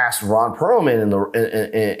already cast Ron Perlman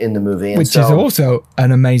in the movie. And which is also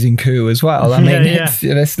an amazing coup as well. I mean,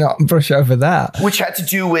 let's not brush over that. Which had to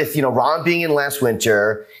do with, you know, Ron being in Last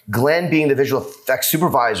Winter, Glenn being the visual effects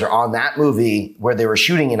supervisor on that movie where they were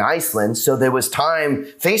shooting in Iceland. So there was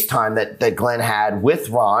FaceTime that Glenn had with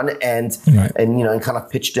Ron and you know, and kind of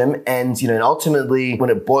pitched him. And, you know, and ultimately when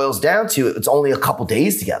it boils down to it, it's only a couple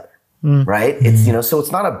days together. Right? It's, you know, so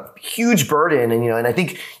it's not a huge burden. And, you know, and I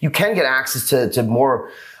think you can get access to more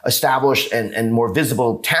established and more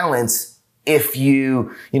visible talents if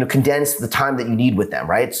you know, condense the time that you need with them.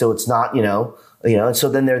 Right. So it's not, you know, and so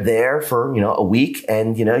then they're there for, you know, a week,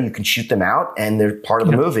 and, you know, you can shoot them out and they're part of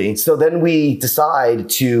the movie. So then we decide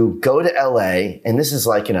to go to LA, and this is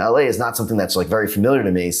like, you know, LA is not something that's like very familiar to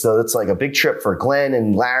me. So it's like a big trip for Glenn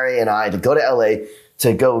and Larry and I to go to LA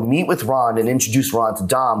to go meet with Ron and introduce Ron to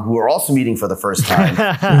Dom, who are also meeting for the first time.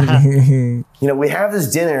 You know, we have this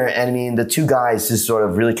dinner, and I mean, the two guys just sort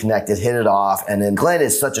of really connected, hit it off. And then Glenn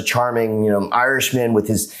is such a charming, you know, Irishman with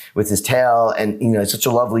his tail, and, you know, such a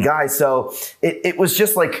lovely guy. So it was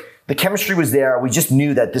just like, the chemistry was there. We just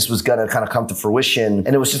knew that this was going to kind of come to fruition.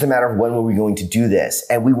 And it was just a matter of when were we going to do this.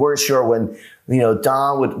 And we weren't sure when, you know,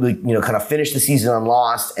 Dom would, you know, kind of finish the season on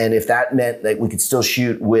Lost. And if that meant that we could still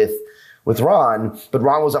shoot with Ron, but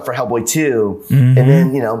Ron was up for Hellboy 2. And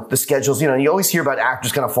then, you know, the schedules, you know, you always hear about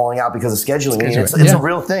actors kind of falling out because of scheduling. I mean, it's a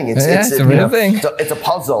real thing. It's a real thing. It's a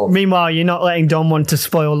puzzle. Meanwhile, you're not letting Dom want to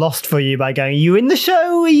spoil Lost for you by going, are you in the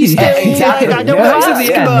show? Are you still? Exactly. I don't want to ask,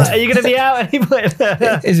 but are you going to be out anyway?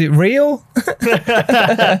 Is it real?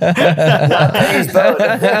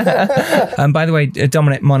 And by the way,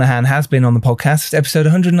 Dominic Monaghan has been on the podcast, episode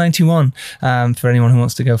 191. For anyone who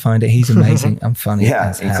wants to go find it, he's amazing and funny.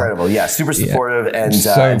 Yeah, incredible. Yeah, super supportive and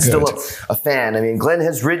still a fan. I mean, Glenn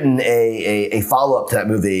has written a follow-up to that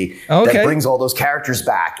movie that brings all those characters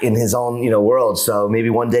back in his own, you know, world. So maybe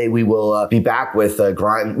one day we will be back with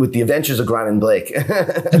with the Adventures of Grime and Blake.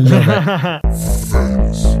 I love it.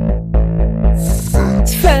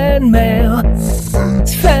 It's fan mail.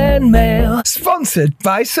 It's fan mail. Sponsored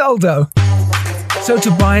by Soldo. So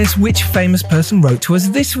Tobias, which famous person wrote to us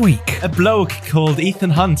this week? A bloke called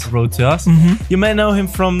Ethan Hunt wrote to us. You may know him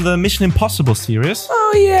from the Mission Impossible series.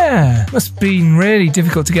 Oh yeah, must have been really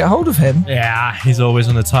difficult to get hold of him. Yeah, he's always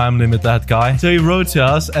on a time limit, that guy. So he wrote to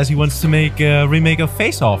us as he wants to make a remake of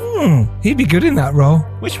Face Off. He'd be good in that role.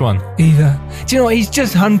 Which one? Either. Do you know what? He's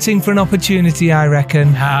just hunting for an opportunity, I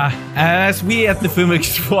reckon. As we at the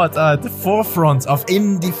Filmmakers Squad are at the forefront of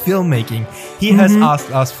indie filmmaking, he has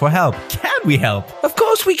asked us for help. Can we help? Of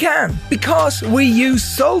course we can, because we use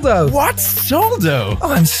Soldo. What's Soldo?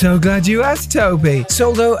 Oh, I'm so glad you asked, Toby.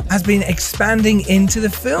 Soldo has been expanding into the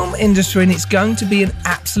film industry, and it's going to be an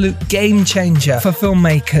absolute game changer for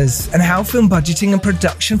filmmakers and how film budgeting and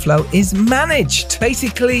production flow is managed.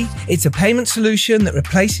 Basically, it's a payment solution that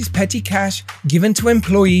replaces petty cash given to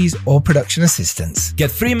employees or production assistants.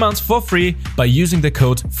 Get 3 months for free by using the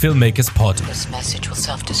code FilmmakersPod. This message will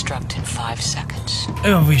self-destruct in 5 seconds.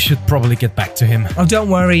 Oh, we should probably get back to him. Oh, don't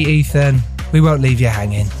worry, Ethan. We won't leave you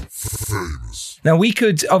hanging. Now, we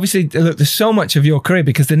could obviously look, there's so much of your career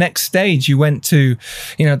because the next stage you went to,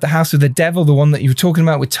 you know, The House of the Devil, the one that you were talking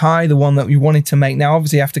about with Ty, the one that you wanted to make. Now,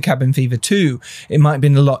 obviously, after Cabin Fever 2, it might have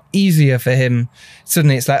been a lot easier for him.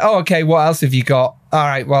 Suddenly it's like, oh, okay, what else have you got? All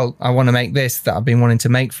right, well, I want to make this that I've been wanting to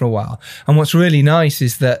make for a while. And what's really nice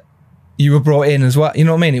is that you were brought in as well. You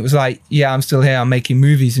know what I mean? It was like, yeah, I'm still here. I'm making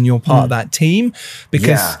movies and you're part of that team.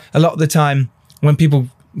 Because a lot of the time, when people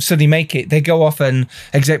suddenly make it, they go off and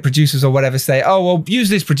exec producers or whatever say, oh, well, use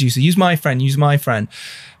this producer, use my friend.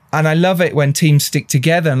 And I love it when teams stick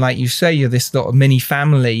together. And like you say, you're this sort of mini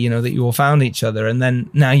family, you know, that you all found each other. And then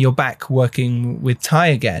now you're back working with Ty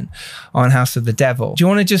again on House of the Devil. Do you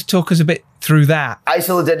want to just talk us a bit through that? I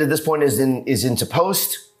Still the Dead at this point is into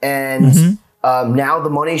post. And now the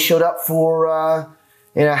money showed up for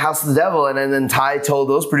House of the Devil. And then Ty told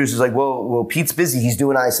those producers, like, well, Pete's busy. He's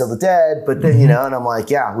doing I Still the Dead. But then, and I'm like,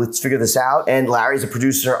 yeah, let's figure this out. And Larry's a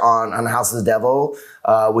producer on House of the Devil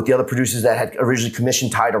with the other producers that had originally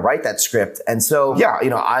commissioned Ty to write that script. And so,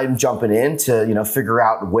 I'm jumping in to, figure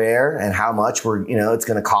out where and how much it's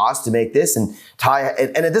going to cost to make this. And Ty,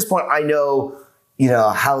 and at this point, I know,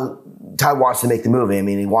 how Ty wants to make the movie. I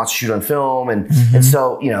mean, he wants to shoot on film. And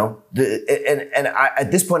so,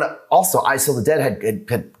 at this point, also, I Still the Dead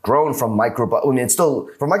had grown from it's still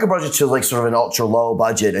from micro budget to like sort of an ultra low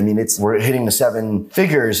budget. I mean, we're hitting the 7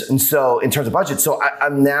 figures. And so in terms of budget, so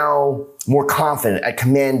I'm now more confident at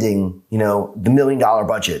commanding, the $1 million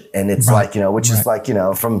budget. And it's like, which is like,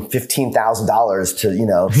 from $15,000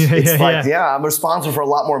 to, I'm responsible for a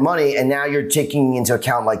lot more money. And now you're taking into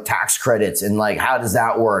account like tax credits and like, how does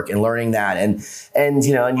that work, and learning that. And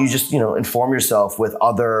you just, inform yourself with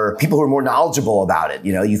other people who are more knowledgeable about it.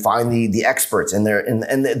 You find the experts, and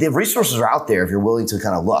the resources are out there if you're willing to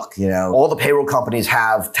kind of look. All the payroll companies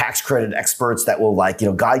have tax credit experts that will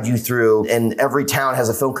guide you through, and every town has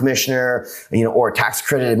a film commissioner, or a tax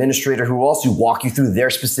credit administrator who will also walk you through their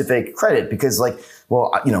specific credit, because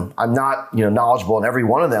I'm not, knowledgeable in every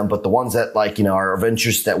one of them, but the ones that are of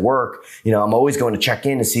interest at work, I'm always going to check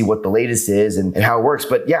in to see what the latest is and how it works.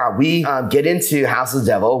 But yeah, we get into House of the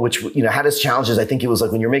Devil, which, had its challenges. I think it was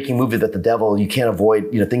like when you're making a movie about the devil, you can't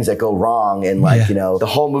avoid, things that go wrong. And the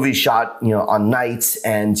whole movie shot, on nights,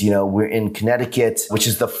 and, we're in Connecticut, which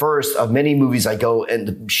is the first of many movies I go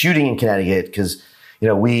and shooting in Connecticut, because,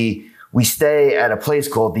 we stay at a place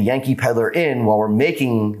called the Yankee Peddler Inn while we're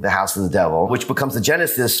making the House of the Devil, which becomes the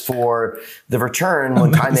genesis for the return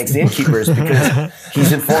when Ty makes the Innkeepers, because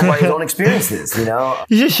he's informed by his own experiences, You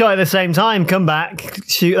just shot at the same time, come back,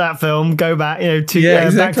 shoot that film, go back,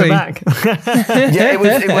 exactly. back to back. Yeah,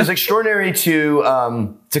 it was extraordinary to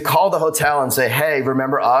call the hotel and say, hey,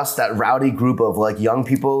 remember us, that rowdy group of like young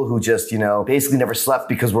people who just, basically never slept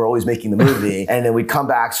because we're always making the movie. And then we'd come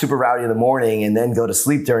back super rowdy in the morning and then go to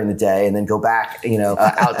sleep during the day and then go back,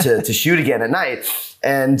 out to shoot again at night.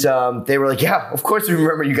 And they were like, yeah, of course we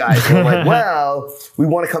remember you guys. And I'm like, well, we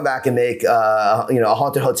want to come back and make, a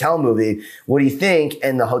haunted hotel movie. What do you think?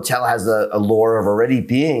 And the hotel has a lore of already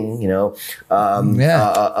being, inhabited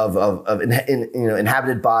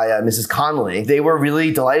by Mrs. Connolly. They were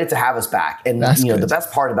really delighted to have us back. And, the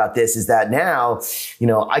best part about this is that now,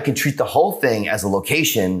 I can treat the whole thing as a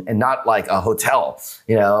location and not like a hotel,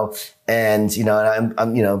 And,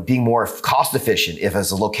 I'm being more cost efficient. If as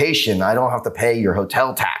a location, I don't have to pay your hotel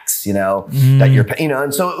tax, that you're paying,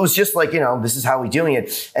 and so it was just like, this is how we're doing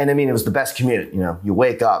it. And I mean, it was the best commute, you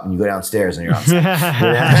wake up and you go downstairs and you're on set.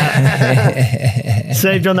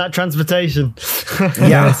 Saved on that transportation.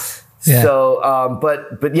 Yes. Yeah. So,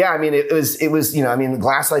 but yeah, I mean, it was,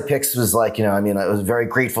 Glasslight Picks was like, I was very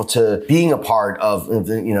grateful to being a part of,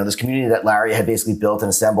 this community that Larry had basically built and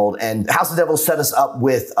assembled. And House of the Devil set us up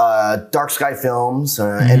with, Dark Sky Films,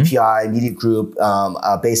 NPI Media Group,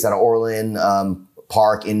 based out of Orland,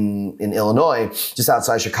 Park in Illinois, just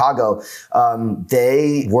outside Chicago.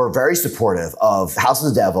 They were very supportive of House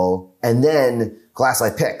of the Devil and then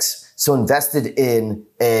Glasslight Picks. So invested in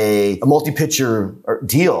a multi-picture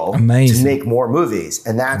deal to make more movies.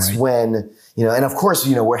 And that's when, and of course,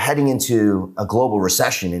 we're heading into a global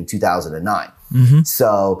recession in 2009.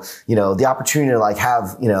 So, the opportunity to like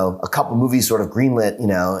have, a couple movies sort of greenlit,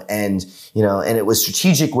 and it was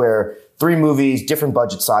strategic where 3 movies, different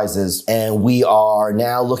budget sizes. And we are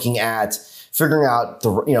now looking at figuring out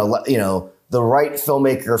the right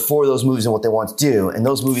filmmaker for those movies and what they want to do. And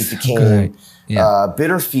those movies became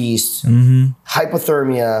Bitter Feast,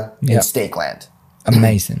 Hypothermia, and Stakeland.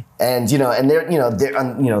 Amazing. And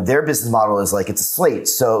their business model is like it's a slate.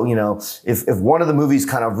 So if one of the movies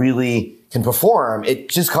kind of really can perform, it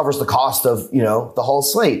just covers the cost of the whole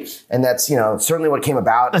slate, and that's certainly what came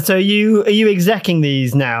about. So are you execing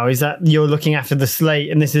these now? Is that you're looking after the slate,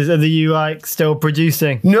 and are you like still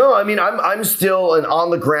producing? No, I mean I'm still an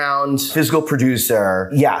on the ground physical producer.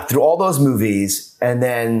 Yeah, through all those movies, and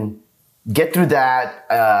then get through that.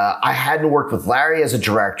 I hadn't worked with Larry as a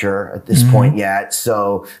director at this point yet.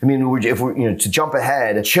 So, I mean, to jump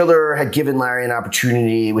ahead, Chiller had given Larry an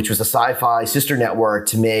opportunity, which was a sci-fi sister network,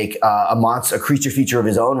 to make a creature feature of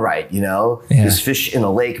his own right, this Fish in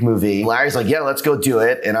a Lake movie. Larry's like, yeah, let's go do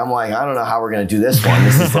it. And I'm like, I don't know how we're going to do this one.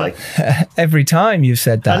 This is like... Every time you've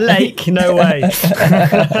said that. A lake, no way.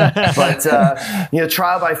 But,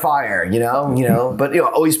 trial by fire, but,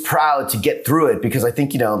 always proud to get through it, because I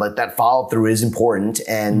think, like that follow through is important,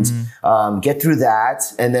 and get through that.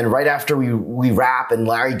 And then right after we wrap and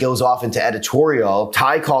Larry goes off into editorial,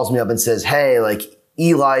 Ty calls me up and says, hey, like,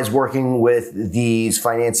 Eli's working with these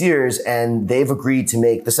financiers and they've agreed to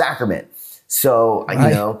make The Sacrament. So,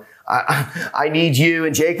 I need you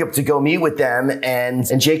and Jacob to go meet with them. And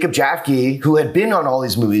Jacob Jafke, who had been on all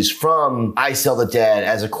these movies, from I Sell the Dead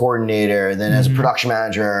as a coordinator, then as a production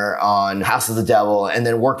manager on House of the Devil, and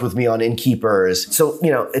then worked with me on Innkeepers. So,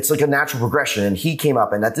 it's like a natural progression. And he came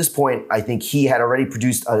up, and at this point, I think he had already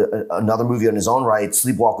produced another movie on his own right,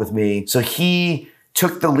 Sleepwalk with Me. So he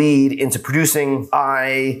took the lead into producing.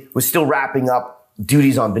 I was still wrapping up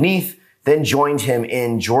duties on Beneath, then joined him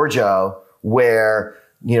in Georgia, where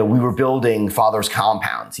we were building Father's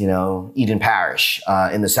Compound, Eden Parish,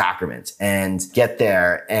 in the Sacrament, and get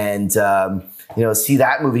there and, see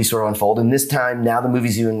that movie sort of unfold. And this time now the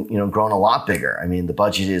movie's even, grown a lot bigger. I mean, the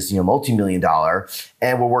budget is, multi-million-dollar,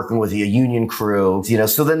 and we're working with a union crew,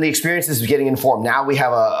 so then the experiences of getting informed. Now we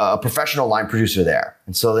have a professional line producer there.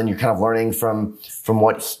 And so then you're kind of learning from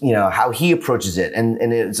what, how he approaches it. And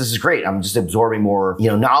this is great. I'm just absorbing more,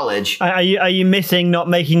 knowledge. Are you missing not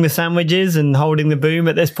making the sandwiches and holding the boom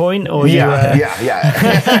at this point? Or yeah.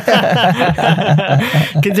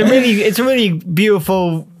 Because it's a really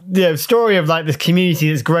beautiful story of like this community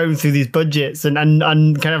that's grown through these budgets and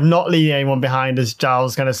kind of not leaving anyone behind, as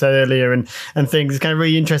Giles kind of said earlier, and things. It's kind of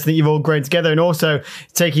really interesting that you've all grown together, and also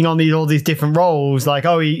taking on all these different roles. Like,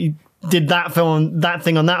 he did that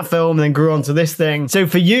thing on that film, and then grew on to this thing. So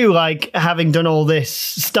for you, like, having done all this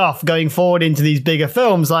stuff going forward into these bigger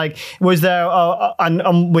films, like, was there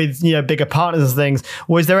and with bigger partners and things,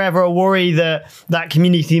 was there ever a worry that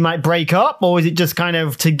community might break up, or was it just kind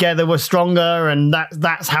of together we're stronger and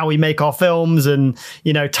that's how we make our films? And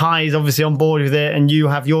Ty is obviously on board with it, and you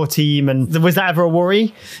have your team. And was that ever a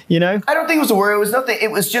worry? I don't think it was a worry. It was nothing. It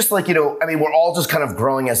was just like, I mean, we're all just kind of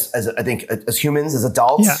growing as I think as humans, as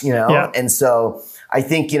adults, Yeah. And so I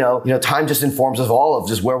think, time just informs us all of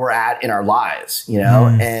just where we're at in our lives,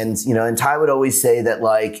 and Ty would always say that,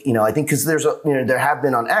 like, I think because there's there have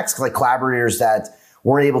been on X, like, collaborators that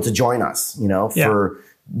weren't able to join us, for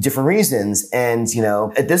different reasons. And,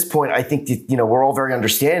 at this point, I think that, we're all very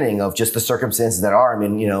understanding of just the circumstances that are. I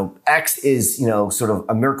mean, X is, sort of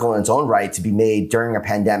a miracle in its own right to be made during a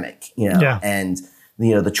pandemic, and,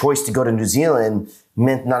 the choice to go to New Zealand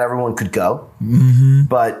meant not everyone could go,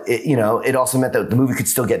 but it also meant that the movie could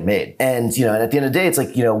still get made. And, and at the end of the day, it's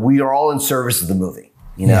like, we are all in service of the movie.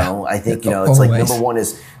 I think, it's always. like number one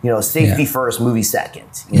is, safety first, movie second.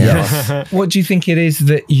 What do you think it is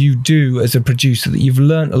that you do as a producer that you've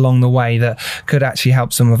learned along the way that could actually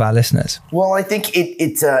help some of our listeners? Well, I think it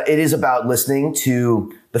is about listening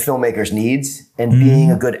to the filmmaker's needs and being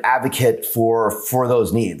a good advocate for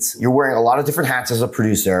those needs. You're wearing a lot of different hats as a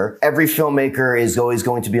producer. Every filmmaker is always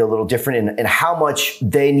going to be a little different in how much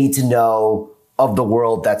they need to know of the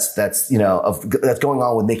world that's going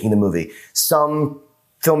on with making the movie. Some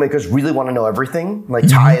filmmakers really want to know everything. Like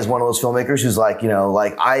Ty is one of those filmmakers who's like,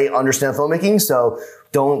 I understand filmmaking, so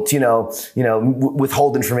don't,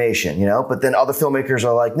 withhold information, But then other filmmakers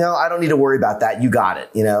are like, no, I don't need to worry about that. You got it,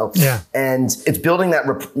 Yeah. And it's building that,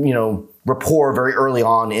 rapport very early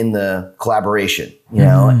on in the collaboration,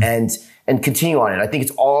 and continue on it. I think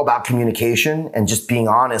it's all about communication and just being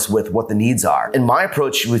honest with what the needs are. And my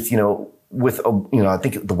approach with I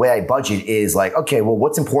think the way I budget is like, okay, well,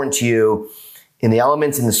 what's important to you in the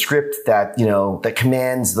elements in the script that, that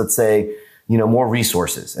commands, let's say, more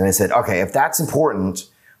resources. And I said, okay, if that's important,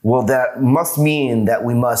 well, that must mean that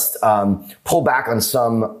we must pull back on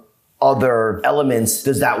some other elements.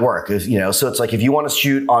 Does that work? So it's like, if you want to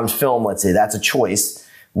shoot on film, let's say, that's a choice.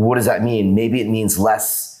 What does that mean? Maybe it means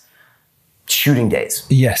less shooting days.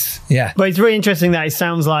 Yes. Yeah. But it's really interesting that it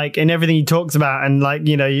sounds like in everything he talks about, and like,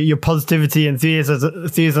 your positivity and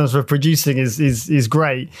enthusiasm for producing is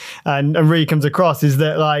great and really comes across, is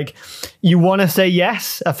that like you want to say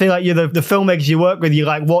yes. I feel like you're the filmmakers you work with, you're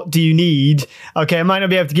like, what do you need? Okay, I might not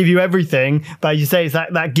be able to give you everything, but you say it's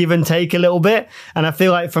that give and take a little bit. And I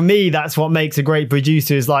feel like for me, that's what makes a great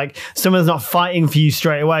producer, is like someone's not fighting for you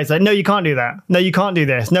straight away. It's like, no, you can't do that. No, you can't do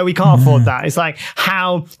this. No, we can't afford that. It's like,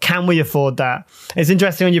 how can we afford that? that. It's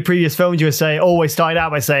interesting on your previous films, you were always started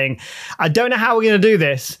out by saying, I don't know how we're going to do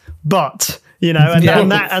this, but... You know,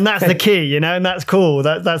 and that's the key, you know, and that's cool.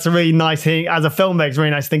 That's a really nice thing. As a filmmaker, it's a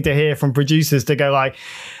really nice thing to hear from producers to go like,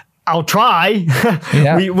 I'll try.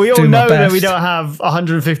 Yeah, we all know that we don't have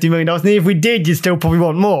 $150 million. And if we did, you still probably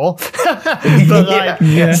want more.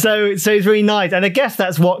 But so it's really nice. And I guess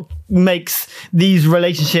that's what makes these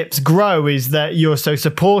relationships grow, is that you're so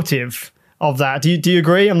supportive of that. Do you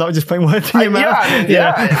agree? I'm not just putting words in your mouth.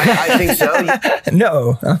 I think so.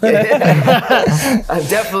 No. I'm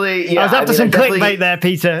definitely. I was after some clickbait there,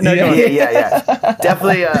 Peter. No,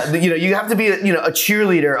 Definitely. You have to be a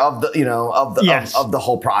cheerleader of the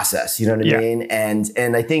whole process. You know what I mean?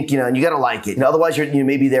 And I think and you got to like it. Otherwise, you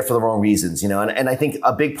may be there for the wrong reasons. And I think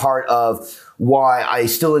a big part of why I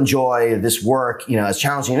still enjoy this work, as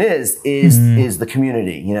challenging it is the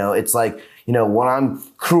community. It's like. When I'm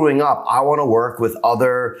crewing up, I want to work with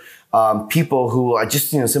other people who I just,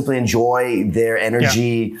 simply enjoy their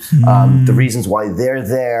energy, the reasons why they're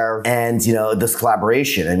there, and, this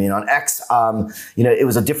collaboration. I mean, on X, it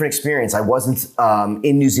was a different experience. I wasn't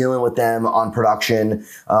in New Zealand with them on production.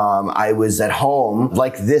 I was at home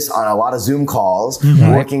like this on a lot of Zoom calls,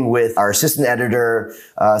 working with our assistant editor,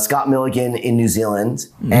 Scott Milligan in New Zealand,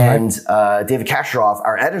 and David Kasharoff,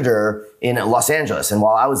 our editor, in Los Angeles. And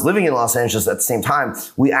while I was living in Los Angeles at the same time,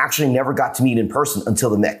 we actually never got to meet in person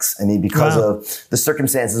until the mix. I mean, because of the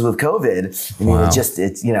circumstances with COVID, I mean,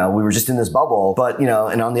 we were just in this bubble. But,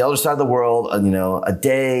 and on the other side of the world, a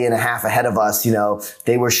day and a half ahead of us,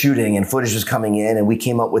 they were shooting and footage was coming in, and we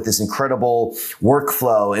came up with this incredible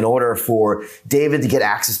workflow in order for David to get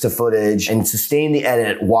access to footage and sustain the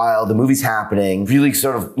edit while the movie's happening. Really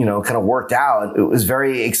sort of, kind of worked out. It was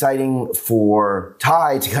very exciting for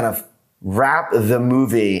Ty to kind of wrap the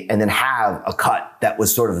movie and then have a cut that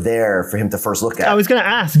was sort of there for him to first look at. I was going to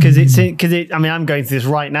ask, because I mean, I'm going through this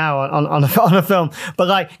right now on a film,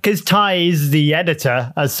 but because Ty is the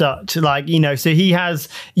editor as such, so he has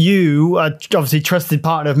you, obviously trusted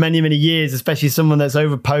partner of many, many years, especially someone that's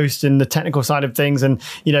over post and the technical side of things. And,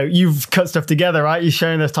 you've cut stuff together, right? You're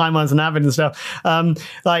showing us timelines and Avid and stuff,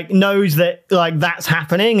 knows that that's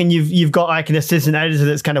happening. And you've got an assistant editor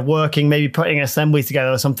that's kind of working, maybe putting an assembly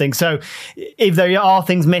together or something. So if there are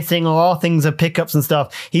things missing or are things of pickups and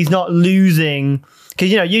stuff, he's not losing. Because,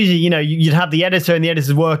 usually, you'd have the editor and the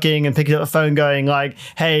editor's working and picking up the phone going like,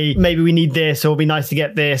 hey, maybe we need this, or it'd be nice to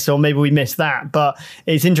get this, or maybe we missed that. But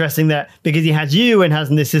it's interesting that because he has you and has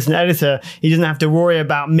an assistant editor, he doesn't have to worry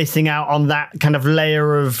about missing out on that kind of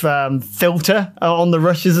layer of filter on the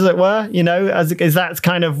rushes, as it were, as that's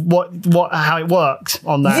kind of how it works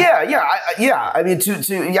on that. I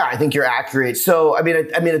mean, I think you're accurate. So, I mean,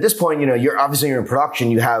 at this point, you're obviously in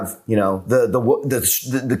production, you have,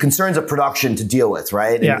 the concerns of production to deal with.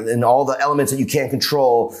 Right. And all the elements that you can't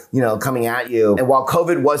control, coming at you. And while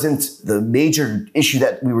COVID wasn't the major issue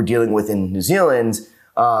that we were dealing with in New Zealand,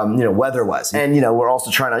 weather was. And, we're also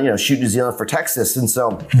trying to, shoot New Zealand for Texas. And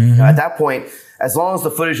so at that point, as long as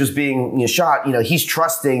the footage was being shot, he's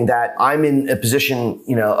trusting that I'm in a position,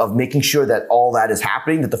 of making sure that all that is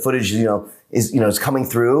happening, that the footage, is coming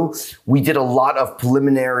through. We did a lot of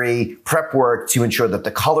preliminary prep work to ensure that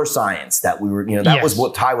the color science that we were, that was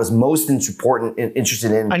what Ty was most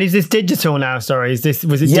interested in. And is this digital now? Sorry, was it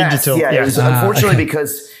digital? Yeah, it was unfortunately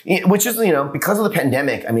because of the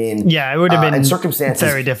pandemic. I mean, it would have been and circumstances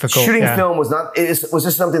very difficult. Shooting film was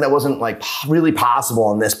just something that wasn't really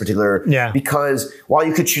possible in this particular. Because while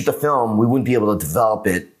you could shoot the film, we wouldn't be able to develop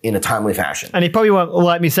it in a timely fashion. And he probably won't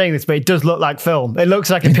like me saying this, but it does look like film. It looks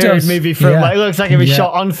like a period movie film. It looks like it was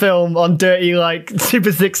shot on film on dirty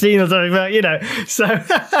Super 16 or something. So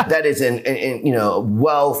that is an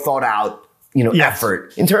well thought out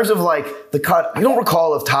effort in terms of the cut. I don't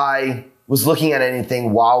recall if Ty was looking at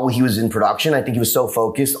anything while he was in production. I think he was so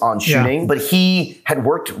focused on shooting, but he had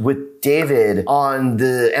worked with David on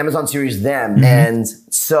the Amazon series Them. And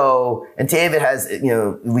David has,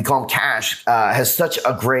 we call him Cash, has such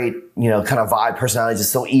a great, kind of vibe, personality,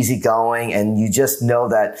 just so easygoing. And you just know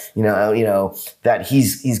that, that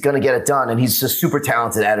he's going to get it done. And he's just a super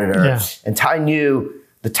talented editor. Yeah. And Ty knew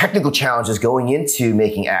the technical challenges going into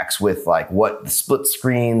making X with what the split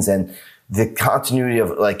screens and the continuity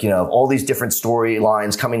of all these different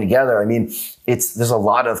storylines coming together. I mean, there's a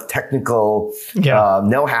lot of technical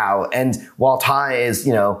know-how. And while Ty is,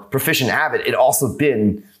 proficient Avid, it also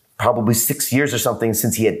been probably 6 years or something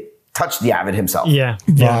since he had touched the Avid himself. Yeah.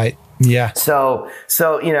 Right. Yeah. So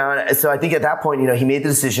I think at that point, he made the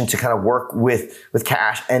decision to kind of work with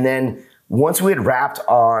Cash. And then once we had wrapped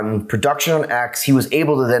on production on X, he was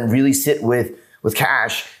able to then really sit with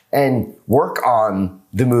Cash and work on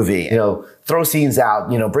the movie, throw scenes out,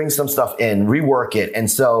 bring some stuff in, rework it.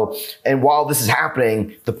 And while this is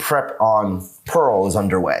happening, the prep on Pearl is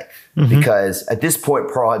underway because at this point,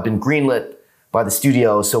 Pearl had been greenlit by the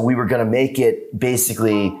studio. So we were going to make it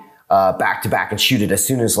basically back to back and shoot it as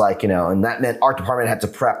soon as and that meant art department had to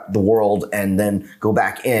prep the world and then go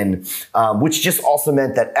back in, which just also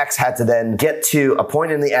meant that X had to then get to a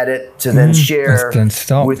point in the edit to then share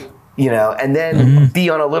with, and then be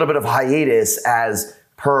on a little bit of hiatus as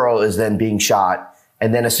Pearl is then being shot.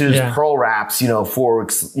 And then as soon as Pearl wraps, 4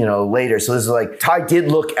 weeks, later. So this is Ty did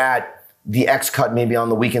look at the X cut maybe on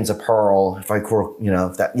the weekends of Pearl, if I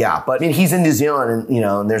but he's in New Zealand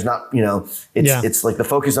and there's not, it's like the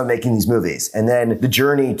focus on making these movies and then the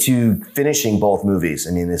journey to finishing both movies.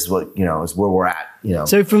 This is what, is where we're at,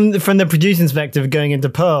 So from the producing perspective going into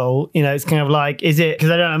Pearl, it's kind of like, is it,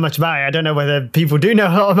 because I don't know much about it. I don't know whether people do know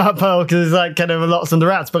a lot about Pearl because it's kind of a lot under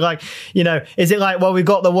wraps, but is it well, we've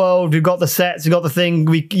got the world, we've got the sets, we've got the thing,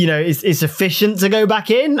 is sufficient to go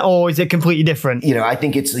back in, or is it completely different? I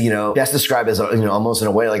think it's, best described as almost in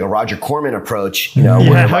a way like a Roger Corman approach,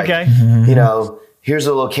 here's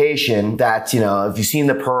a location that, if you've seen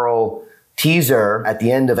the Pearl teaser at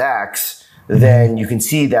the end of X, then you can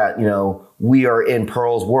see that, we are in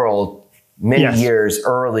Pearl's world many years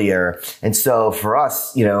earlier. And so for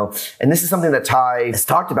us, and this is something that Ty has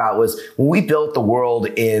talked about, was when we built the world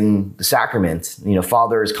in the Sacrament,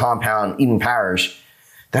 Father's compound, Eden Parish,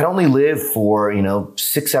 that only lived for,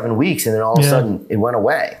 6-7 weeks. And then all of a sudden it went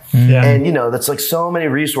away. And, that's so many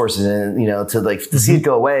resources and, to see it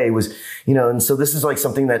go away was, and so this is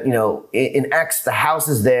something that, in X, the house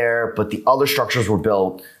is there, but the other structures were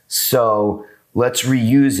built. So let's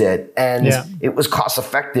reuse it. And it was cost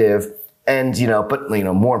effective. And, but,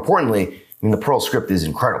 more importantly, the Pearl script is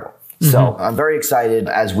incredible. So I'm very excited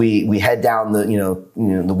as we head down the,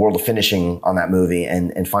 the world of finishing on that movie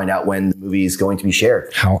and find out when the movie is going to be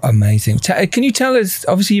shared. How amazing. Can you tell us,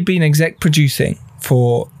 obviously you've been exec producing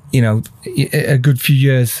for, a good few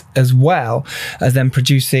years as well as then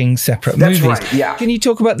producing separate movies. That's right, yeah. Can you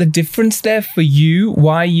talk about the difference there for you,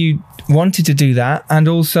 why you wanted to do that? And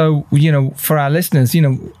also, for our listeners,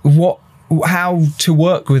 how to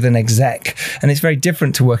work with an exec, and it's very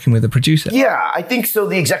different to working with a producer. Yeah, I think so.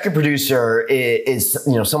 The executive producer is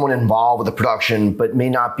someone involved with the production, but may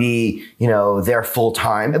not be there full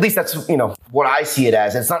time. At least that's what I see it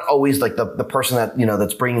as. It's not always the person that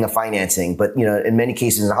that's bringing the financing, but in many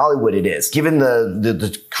cases in Hollywood it is. Given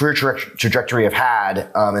the career trajectory I've had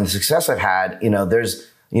and the success I've had, there's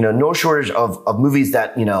no shortage of movies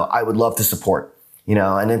that I would love to support.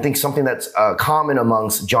 And I think something that's common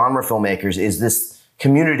amongst genre filmmakers is this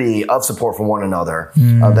community of support for one another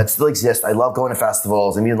that still exists. I love going to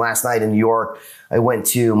festivals. Last night in New York, I went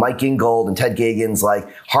to Mike Gingold and Ted Gagan's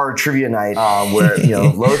horror trivia night where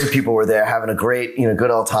loads of people were there having a great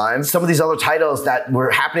good old time. Some of these other titles that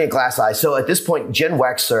were happening at Glass Eye. So at this point, Jen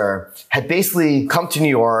Wexler had basically come to New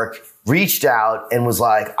York, reached out and was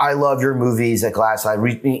like, "I love your movies at Glass Eye."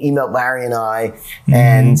 Emailed Larry and I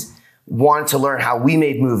and wanted to learn how we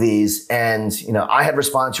made movies. And, I had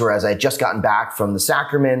responded to her as I had just gotten back from the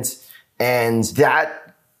Sacrament. And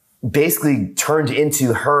that basically turned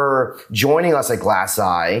into her joining us at Glass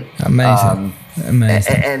Eye. Amazing.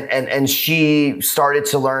 Amazing. And she started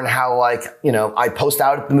to learn how I post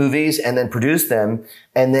out the movies and then produce them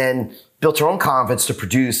and then built her own confidence to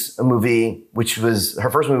produce a movie, which was, her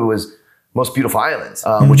first movie was Most Beautiful Islands,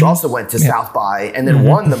 which also went to South by and then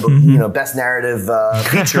won the Best Narrative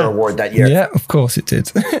Feature Award that year. Yeah, of course it did.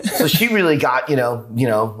 So she really got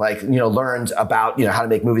learned about how to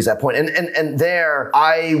make movies at that point. And there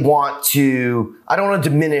I don't want to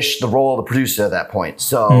diminish the role of the producer at that point.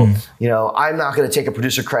 So I'm not going to take a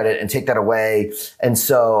producer credit and take that away. And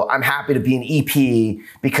so I'm happy to be an EP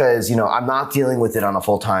because I'm not dealing with it on a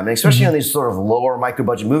full time, and especially on these sort of lower micro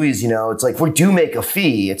budget movies. It's if we do make a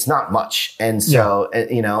fee, it's not much. And so,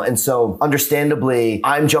 and so understandably,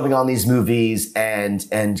 I'm jumping on these movies and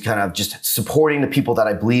kind of just supporting the people that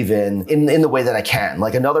I believe in the way that I can.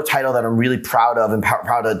 Like another title that I'm really proud of and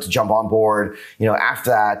proud to jump on board,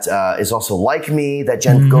 after that, is also Like Me, that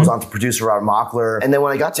Jen goes on to produce around Mockler. And then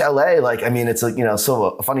when I got to LA, it's so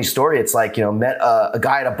a funny story. It's met a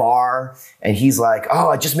guy at a bar and he's like, "Oh,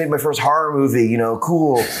 I just made my first horror movie,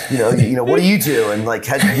 cool. What do you do?" And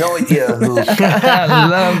had no idea who. I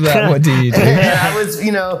love that. What do you do. And I was,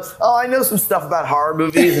 I know some stuff about horror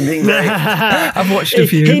movies and being very... I've watched a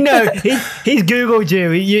few. He's Googled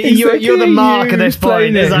you. You're the mark at this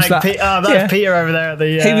point. It's like, that's Peter over there at the...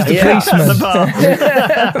 he was the policeman. At the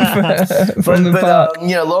bar. From the park.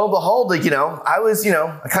 Lo and behold, I was,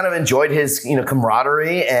 I kind of enjoyed his,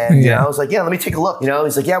 camaraderie, and I was like, let me take a look.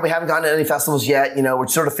 He's like, we haven't gone to any festivals yet. We're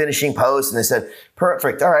sort of finishing posts, and they said,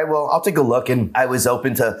 perfect. All right, well, I'll take a look, and I was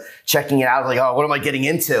open to checking it out. Like, oh, what am I getting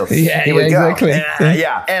into? Here we go. Exactly.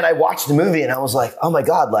 And I watched the movie, and I was like, oh my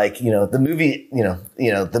god, the movie,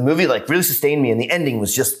 the movie like really sustained me, and the ending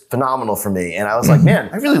was just phenomenal for me. And I was like, man,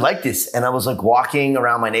 I really like this. And I was like walking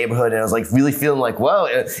around my neighborhood, and I was like really feeling like, whoa,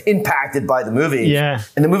 impacted by the movie. Yeah.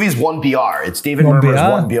 And the movie's 1BR. It's David Murmer's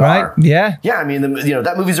 1BR. Right? Yeah. Yeah. I mean,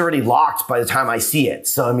 that movie's already locked by the time I see it.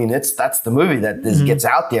 So I mean, that's the movie that gets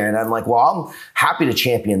out there, and I'm like, well, I'm happy to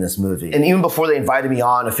champion this movie. And even before they invited me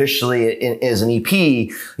on officially as an EP,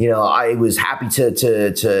 I was happy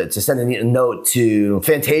to send a note to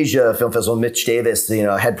Fantasia Film Festival, Mitch Davis,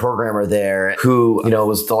 head programmer there, who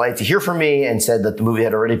was delighted to hear from me and said that the movie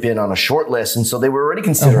had already been on a short list, and so they were already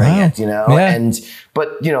considering it.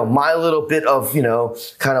 But my little bit of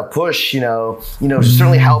kind of push,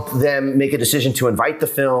 certainly helped them make a decision to invite the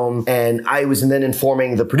film. And I was then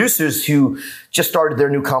informing the producers who just started their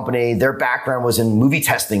new company. Their background was in movie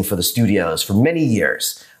testing for the studios for many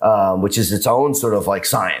years, which is its own sort of like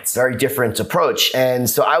science, very different approach. And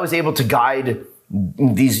so I was able to guide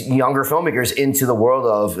these younger filmmakers into the world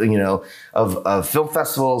of film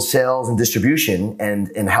festivals, sales, and distribution,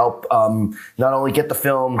 and help not only get the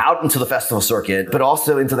film out into the festival circuit, but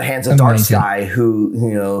also into the hands of Dark Sky,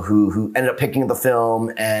 who ended up picking up the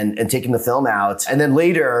film and taking the film out. And then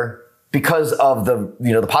later, because of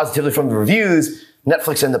the positivity from the reviews,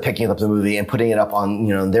 Netflix ended up picking up the movie and putting it up on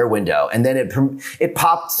their window, and then it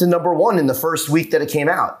popped to #1 in the first week that it came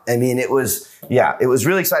out. I mean, it was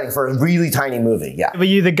really exciting for a really tiny movie. Yeah. Were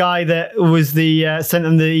you the guy that was the sent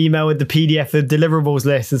them the email with the PDF of deliverables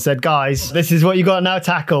list and said, guys, this is what you got to now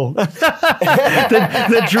tackle?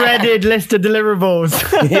 the dreaded list of deliverables.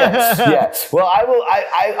 Yeah. Well,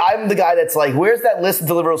 I'm the guy that's like, where's that list of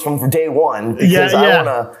deliverables from day one? Because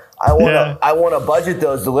I want to budget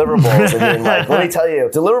those deliverables. I mean, let me tell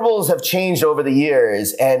you, deliverables have changed over the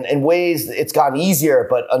years, and in ways it's gotten easier,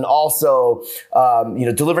 and also,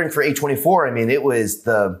 delivering for A24. I mean, it was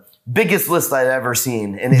the biggest list I'd ever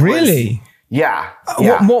seen. And it really? Yeah.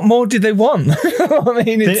 What more did they want? I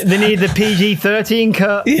mean, they need the PG-13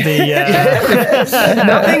 cut.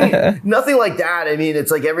 Nothing like that. I mean,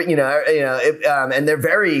 it's like and they're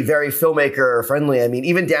very, very filmmaker friendly. I mean,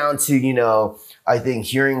 even down to I think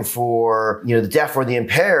hearing for the deaf or the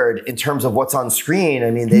impaired in terms of what's on screen.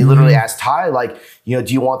 I mean, they literally asked Ty, like, do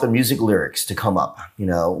you want the music lyrics to come up?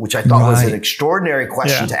 Which I thought was an extraordinary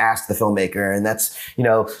question to ask the filmmaker, and that's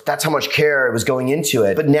how much care was going into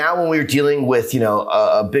it. But now when we're dealing with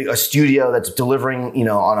a studio that's delivering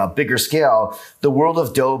on a bigger scale, the world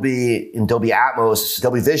of Dolby and Dolby Atmos,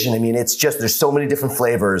 Dolby Vision. I mean, it's just there's so many different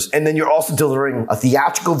flavors, and then you're also delivering a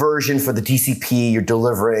theatrical version for the DCP. You're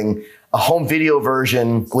delivering a home video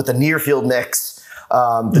version with a near field mix,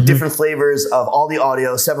 the different flavors of all the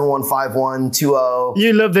audio, 7151, 20.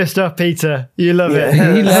 You love this stuff, Peter. You love it.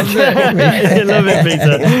 You love it. You love it,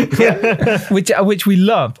 Peter. Which we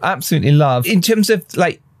love, absolutely love. In terms of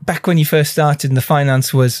like, back when you first started and the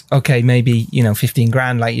finance was, okay, maybe, 15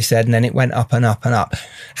 grand, like you said, and then it went up and up and up.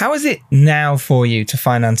 How is it now for you to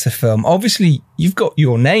finance a film? Obviously, you've got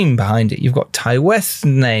your name behind it. You've got Ty West's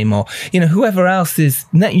name or, whoever else is,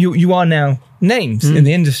 you are now names in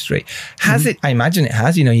the industry. Has it, I imagine it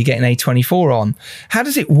has, you're getting A24 on. How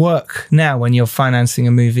does it work now when you're financing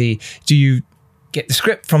a movie? Do you get the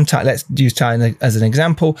script from Ty? Let's use Ty as an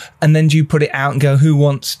example. And then do you put it out and go, who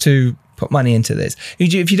wants to put money into this?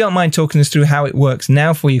 If you don't mind talking us through how it works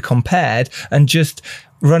now for you compared, and just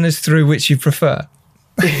run us through which you prefer.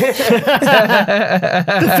 The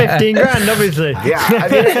 15 grand, obviously. Yeah, I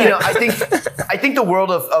mean, I think the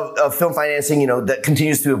world of film financing, that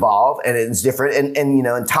continues to evolve, and it's different.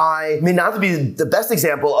 And Ty may not be the best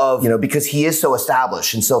example of, because he is so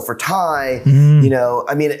established. And so for Ty,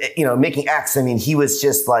 making X, I mean, he was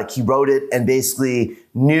just like, he wrote it and basically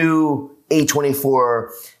knew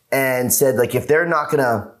A24 and said, like, if they're not going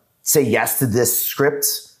to say yes to this script,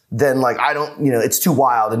 then like, I don't, it's too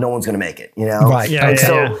wild and no one's going to make it, Right. Yeah,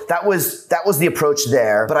 so that was the approach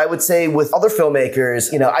there. But I would say with other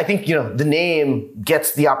filmmakers, I think, the name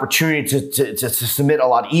gets the opportunity to submit a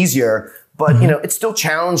lot easier, but, it's still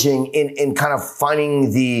challenging in kind of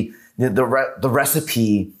finding the the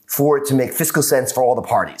recipe for it to make fiscal sense for all the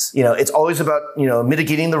parties. It's always about,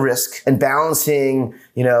 mitigating the risk and balancing,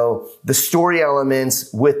 the story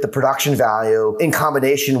elements with the production value in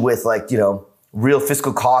combination with real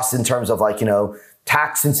fiscal costs in terms of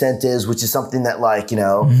tax incentives, which is something that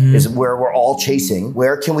is where we're all chasing.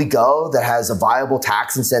 Where can we go that has a viable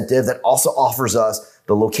tax incentive that also offers us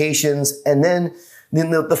the locations and then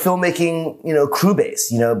the filmmaking, crew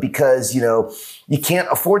base, because, you can't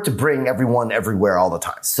afford to bring everyone everywhere all the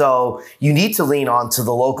time. So you need to lean on to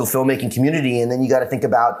the local filmmaking community. And then you got to think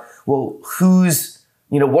about, well,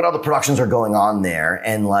 what other productions are going on there?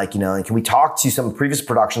 And and can we talk to some previous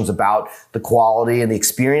productions about the quality and the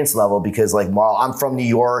experience level? Because while I'm from New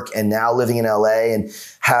York and now living in LA and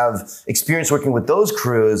have experience working with those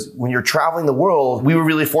crews, when you're traveling the world, we were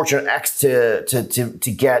really fortunate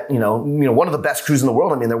to get, one of the best crews in the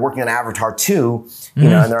world. I mean, they're working on Avatar 2,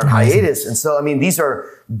 and they're on hiatus. And so, these are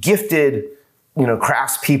gifted,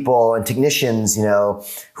 craftspeople and technicians,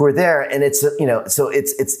 who are there. And it's, so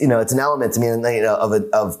it's an element,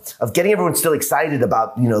 of getting everyone still excited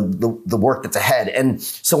about, the work that's ahead. And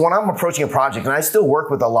so when I'm approaching a project, and I still work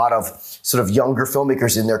with a lot of sort of younger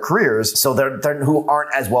filmmakers in their careers, so they're who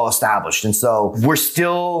aren't as well established. And so we're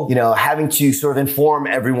still, having to sort of inform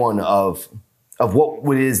everyone of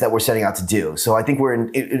what it is that we're setting out to do. So I think we're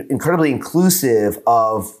incredibly inclusive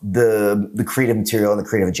of the creative material and the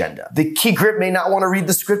creative agenda. The key grip may not want to read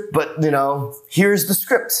the script, but, here's the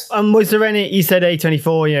script. Was there any, you said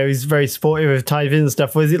A24, is very supportive of Thai vision and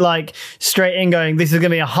stuff. Was it straight in going, this is going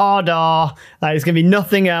to be a hard R, it's going to be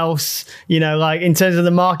nothing else, in terms of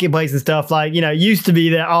the marketplace and stuff, it used to be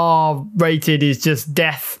that R rated is just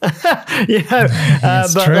death, but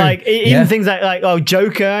true. Even things like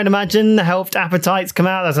Joker, I'd imagine, helped Appetites come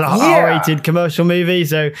out. That's an R-rated commercial movie.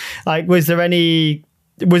 So, was there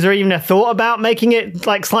even a thought about making it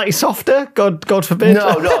slightly softer? God forbid.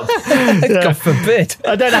 No. God forbid.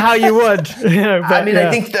 I don't know how you would. I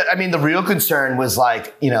think the real concern was I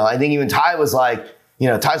think even Ty was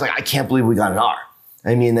Ty's I can't believe we got an R.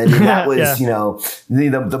 That was,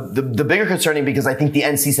 the bigger concerning, because I think the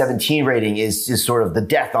NC-17 rating is just sort of the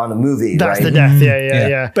death on a movie. That's right? the death,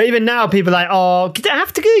 yeah. But even now, people are could I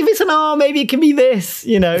have to give this an R? Maybe it can be this,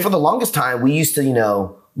 For the longest time, we used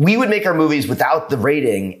to, we would make our movies without the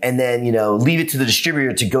rating and then, leave it to the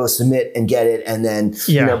distributor to go submit and get it. And then,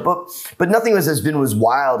 but nothing has been as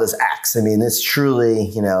wild as X. It's truly,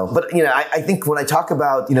 but, I think when I talk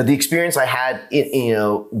about, the experience I had,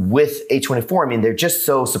 with A24, they're just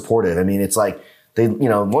so supportive. It's they,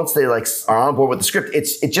 once they are on board with the script,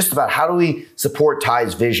 it's just about how do we support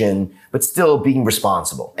Ty's vision, but still being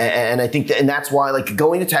responsible. And I think that's why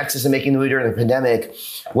going to Texas and making the movie during the pandemic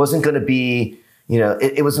wasn't going to be,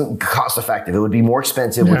 it wasn't cost effective. It would be more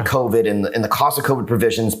expensive with COVID and the cost of COVID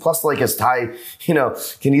provisions. Plus, as Ty,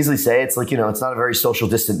 can easily say, it's it's not a very social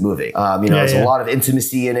distant movie. There's a lot of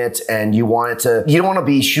intimacy in it, and you don't want to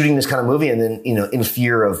be shooting this kind of movie and then, in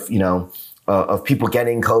fear of people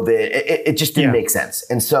getting COVID. It just didn't make sense.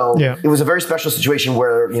 And so it was a very special situation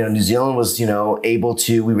where, New Zealand was, we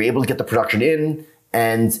were able to get the production in,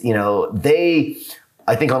 and, they,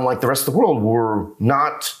 I think unlike the rest of the world, were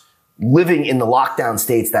not living in the lockdown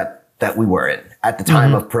states that we were in at the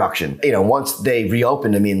time of production. Once they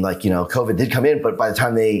reopened, COVID did come in, but by the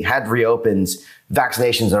time they had reopened,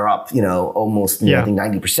 vaccinations are up, almost, I think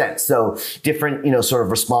 90%. So different, sort of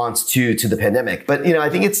response to the pandemic. But, I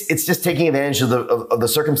think it's just taking advantage of the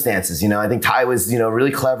circumstances. I think Ty was, really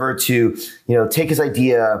clever to, take his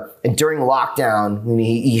idea, and during lockdown, when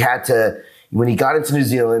when he got into New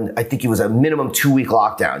Zealand, I think it was a minimum 2-week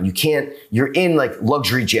lockdown. You're in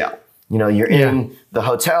luxury jail. You're in the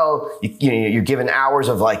hotel, you're given hours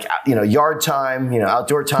of yard time,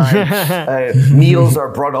 outdoor time, meals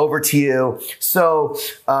are brought over to you. So,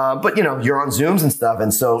 but you're on Zooms and stuff.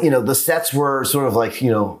 And so, the sets were sort of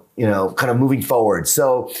kind of moving forward.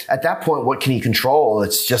 So at that point, what can he control?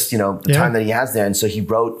 It's just, the time that he has there. And so he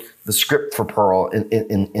wrote the script for Pearl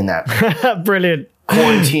in that. Brilliant.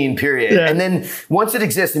 Quarantine period. And then once it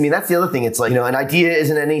exists, that's the other thing. It's an idea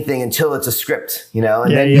isn't anything until it's a script, and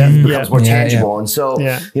then it becomes more tangible. And so,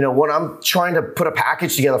 when I'm trying to put a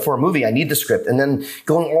package together for a movie, I need the script. And then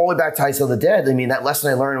going all the way back to I Still the Dead, that lesson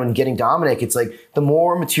I learned when getting Dominic, it's the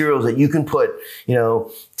more materials that you can put,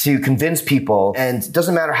 to convince people, and it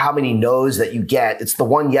doesn't matter how many no's that you get, it's the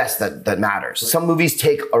one yes that matters. Some movies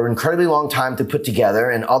take an incredibly long time to put together,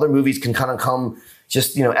 and other movies can kind of come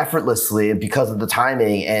just, effortlessly and because of the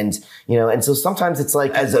timing. And, and so sometimes it's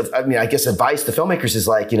like, I guess advice to filmmakers is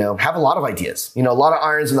like, have a lot of ideas, a lot of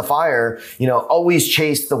irons in the fire, always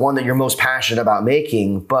chase the one that you're most passionate about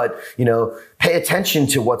making, but, pay attention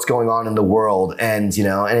to what's going on in the world. And,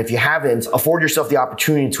 and if you haven't, afford yourself the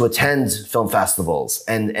opportunity to attend film festivals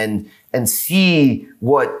and see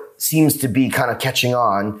what seems to be kind of catching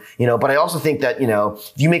on, but I also think that,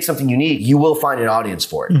 if you make something unique, you will find an audience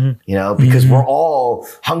for it, because we're all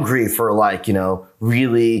hungry for like,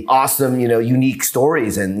 really awesome, unique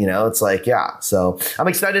stories. And, it's like, yeah. So I'm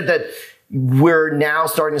excited that we're now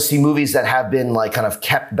starting to see movies that have been like kind of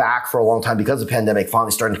kept back for a long time because of the pandemic finally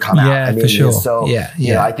starting to come out. Yeah, for sure. So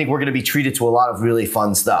I think we're going to be treated to a lot of really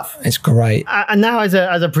fun stuff. It's great. And now as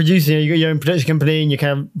a producer, you got your own production company and you're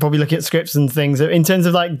kind of probably looking at scripts and things. In terms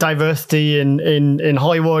of like diversity in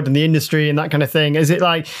Hollywood and the industry and that kind of thing, is it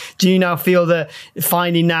like, do you now feel that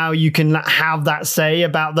finally now you can have that say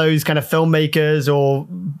about those kind of filmmakers or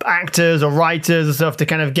actors or writers and stuff to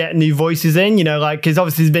kind of get new voices in, because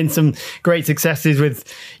obviously there's been some great successes with,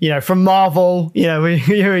 from Marvel, with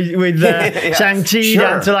Shang-Chi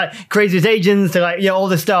down to like Crazy Rich Asians to like, all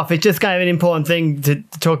this stuff. It's just kind of an important thing to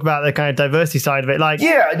talk about the kind of diversity side of it. Like,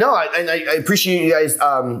 I appreciate you guys,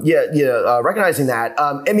 recognizing that.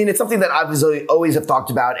 It's something that I've always have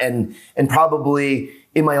talked about and probably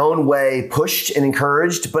in my own way pushed and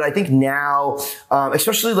encouraged. But I think now,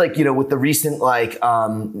 especially like, with the recent, like,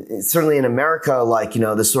 certainly in America, like,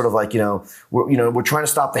 this sort of like, we're trying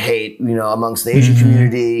to stop the hate, amongst the Asian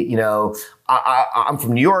community, I'm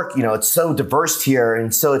from New York, it's so diverse here.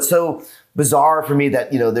 And so it's so bizarre for me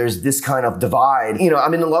that, there's this kind of divide.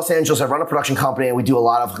 I'm in Los Angeles, I run a production company and we do a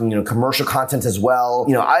lot of, commercial content as well.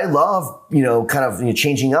 I love,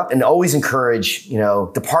 changing up and always encourage,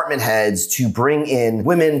 department heads to bring in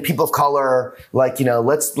women, people of color, like,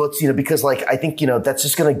 let's, because like, I think, that's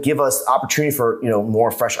just going to give us opportunity for,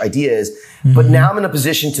 more fresh ideas. But now I'm in a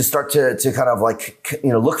position to start to kind of like,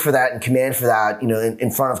 look for that and command for that,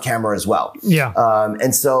 in front of camera as well. Yeah.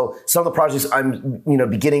 And so some of the projects I'm,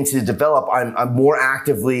 beginning to develop, I'm more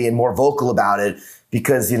actively and more vocal about it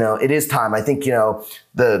because, it is time. I think,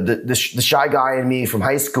 the shy guy in me from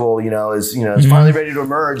high school, is finally ready to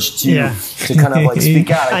emerge to kind of like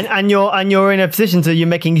speak out. And you're in a position to, you're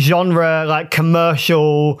making genre like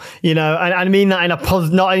commercial, and I mean that in a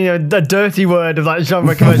positive, not, a dirty word of like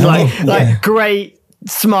genre commercial, like great,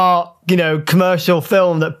 smart, commercial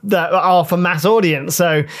film that are for mass audience.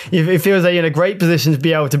 So it feels like you're in a great position to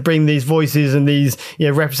be able to bring these voices and these,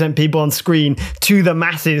 represent people on screen to the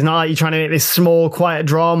masses. Not like you're trying to make this small, quiet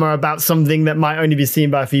drama about something that might only be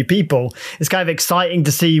seen by a few people. It's kind of exciting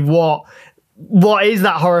to see what is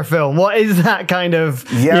that horror film? What is that kind of,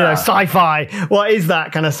 sci-fi? What is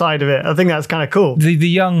that kind of side of it? I think that's kind of cool. The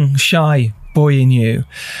young, shy boy in you,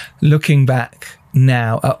 looking back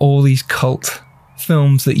now at all these cult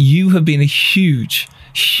films that you have been a huge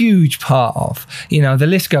part of, the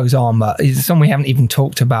list goes on, but some we haven't even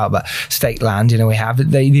talked about, but State Land, we have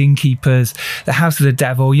the Innkeepers, The House of the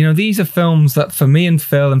Devil, these are films that for me and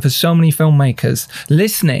Phil and for so many filmmakers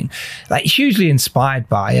listening, like hugely inspired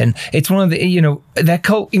by, and it's one of the, they're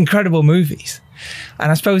cult incredible movies. And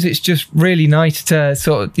I suppose it's just really nice to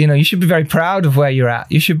sort of, you should be very proud of where you're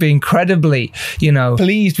at. You should be incredibly,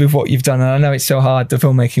 pleased with what you've done. And I know it's so hard, the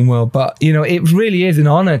filmmaking world, but, it really is an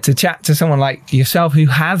honor to chat to someone like yourself who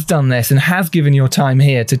has done this and has given your time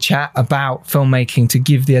here to chat about filmmaking, to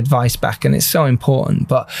give the advice back. And it's so important.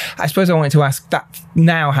 But I suppose I wanted to ask that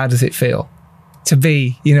now, how does it feel to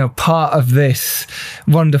be, part of this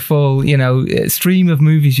wonderful, stream of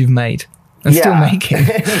movies you've made? And still making.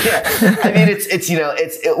 I mean,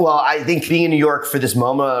 well, I think being in New York for this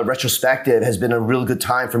MoMA retrospective has been a real good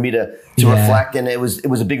time for me to reflect. And it was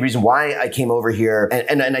a big reason why I came over here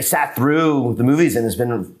and I sat through the movies, and it's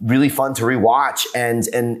been really fun to rewatch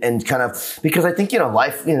and kind of, because I think,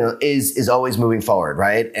 life, is always moving forward.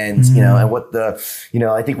 Right. And, and what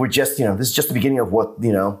I think we're just, this is just the beginning of what,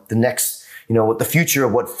 the next, what the future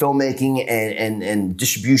of what filmmaking and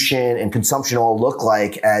distribution and consumption all look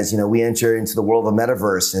like as, we enter into the world of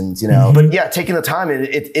metaverse. And, but taking the time,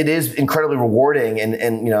 it is incredibly rewarding and,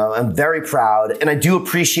 I'm very proud. And I do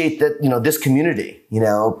appreciate that, this community,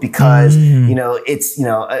 because, it's,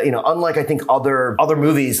 unlike I think other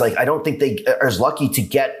movies, like I don't think they are as lucky to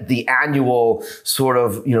get the annual sort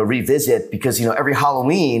of, revisit because, every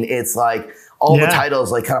Halloween it's like, all the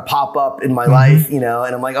titles like kind of pop up in my life, and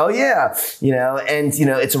I'm like, oh yeah, and,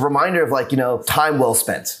 it's a reminder of like, time well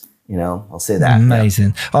spent, I'll say that.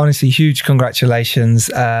 Amazing. Yeah. Honestly, huge congratulations.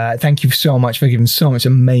 Thank you so much for giving so much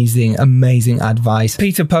amazing advice.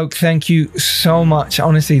 Peter Phok, thank you so much.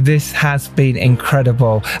 Honestly, this has been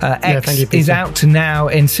incredible. X is out now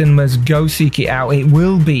in cinemas. Go seek it out. It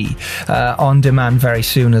will be on demand very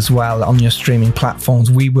soon as well on your streaming platforms.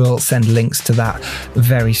 We will send links to that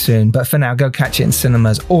very soon. But for now, go catch it in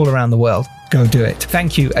cinemas all around the world. Go do it.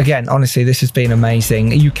 Thank you again. Honestly, this has been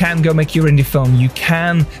amazing. You can go make your indie film. You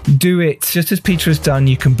can do it just as Peter has done.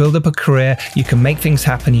 You can build up a career. You can make things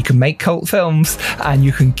happen. You can make cult films, and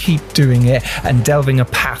you can keep doing it and delving a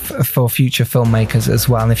path for future filmmakers as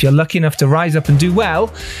well. And if you're lucky enough to rise up and do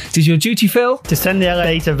well, it is your duty, Phil, to send the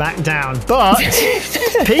elevator back down. But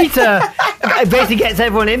Peter basically gets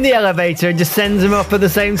everyone in the elevator and just sends them up at the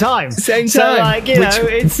same time. So like,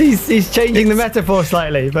 he's changing the metaphor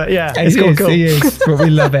slightly. But yeah, it's cool. He is, but we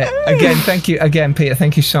love it. Again, thank you again, Peter.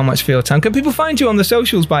 Thank you so much for your time. Can people find you on the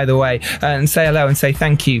socials, by the way, and say hello and say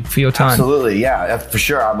thank you for your time? Absolutely, yeah, for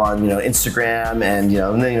sure. I'm on Instagram, and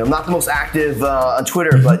I'm not the most active on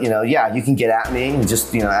Twitter, but you can get at me and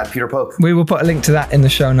just at Peter Phok. We will put a link to that in the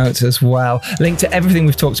show notes as well. Link to everything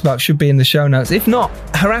we've talked about should be in the show notes. If not,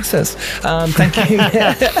 harass us. Thank you.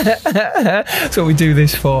 That's what we do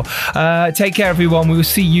this for. Take care, everyone. We will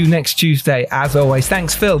see you next Tuesday, as always.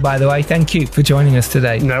 Thanks, Phil, by the way. Thank you for joining us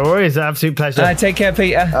today. No worries. Absolute pleasure. Take care,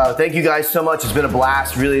 Peter. Thank you guys so much. It's been a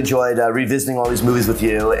blast. Really enjoyed revisiting all these movies with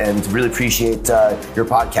you, and really appreciate your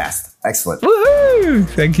podcast. Excellent. Woohoo!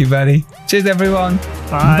 Thank you, buddy. Cheers, everyone.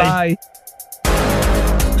 Bye. Bye.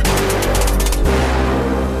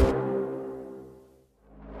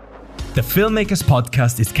 The Filmmakers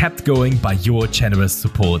Podcast is kept going by your generous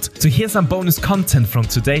support. To hear some bonus content from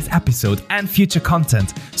today's episode and future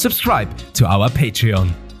content, subscribe to our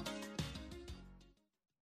Patreon.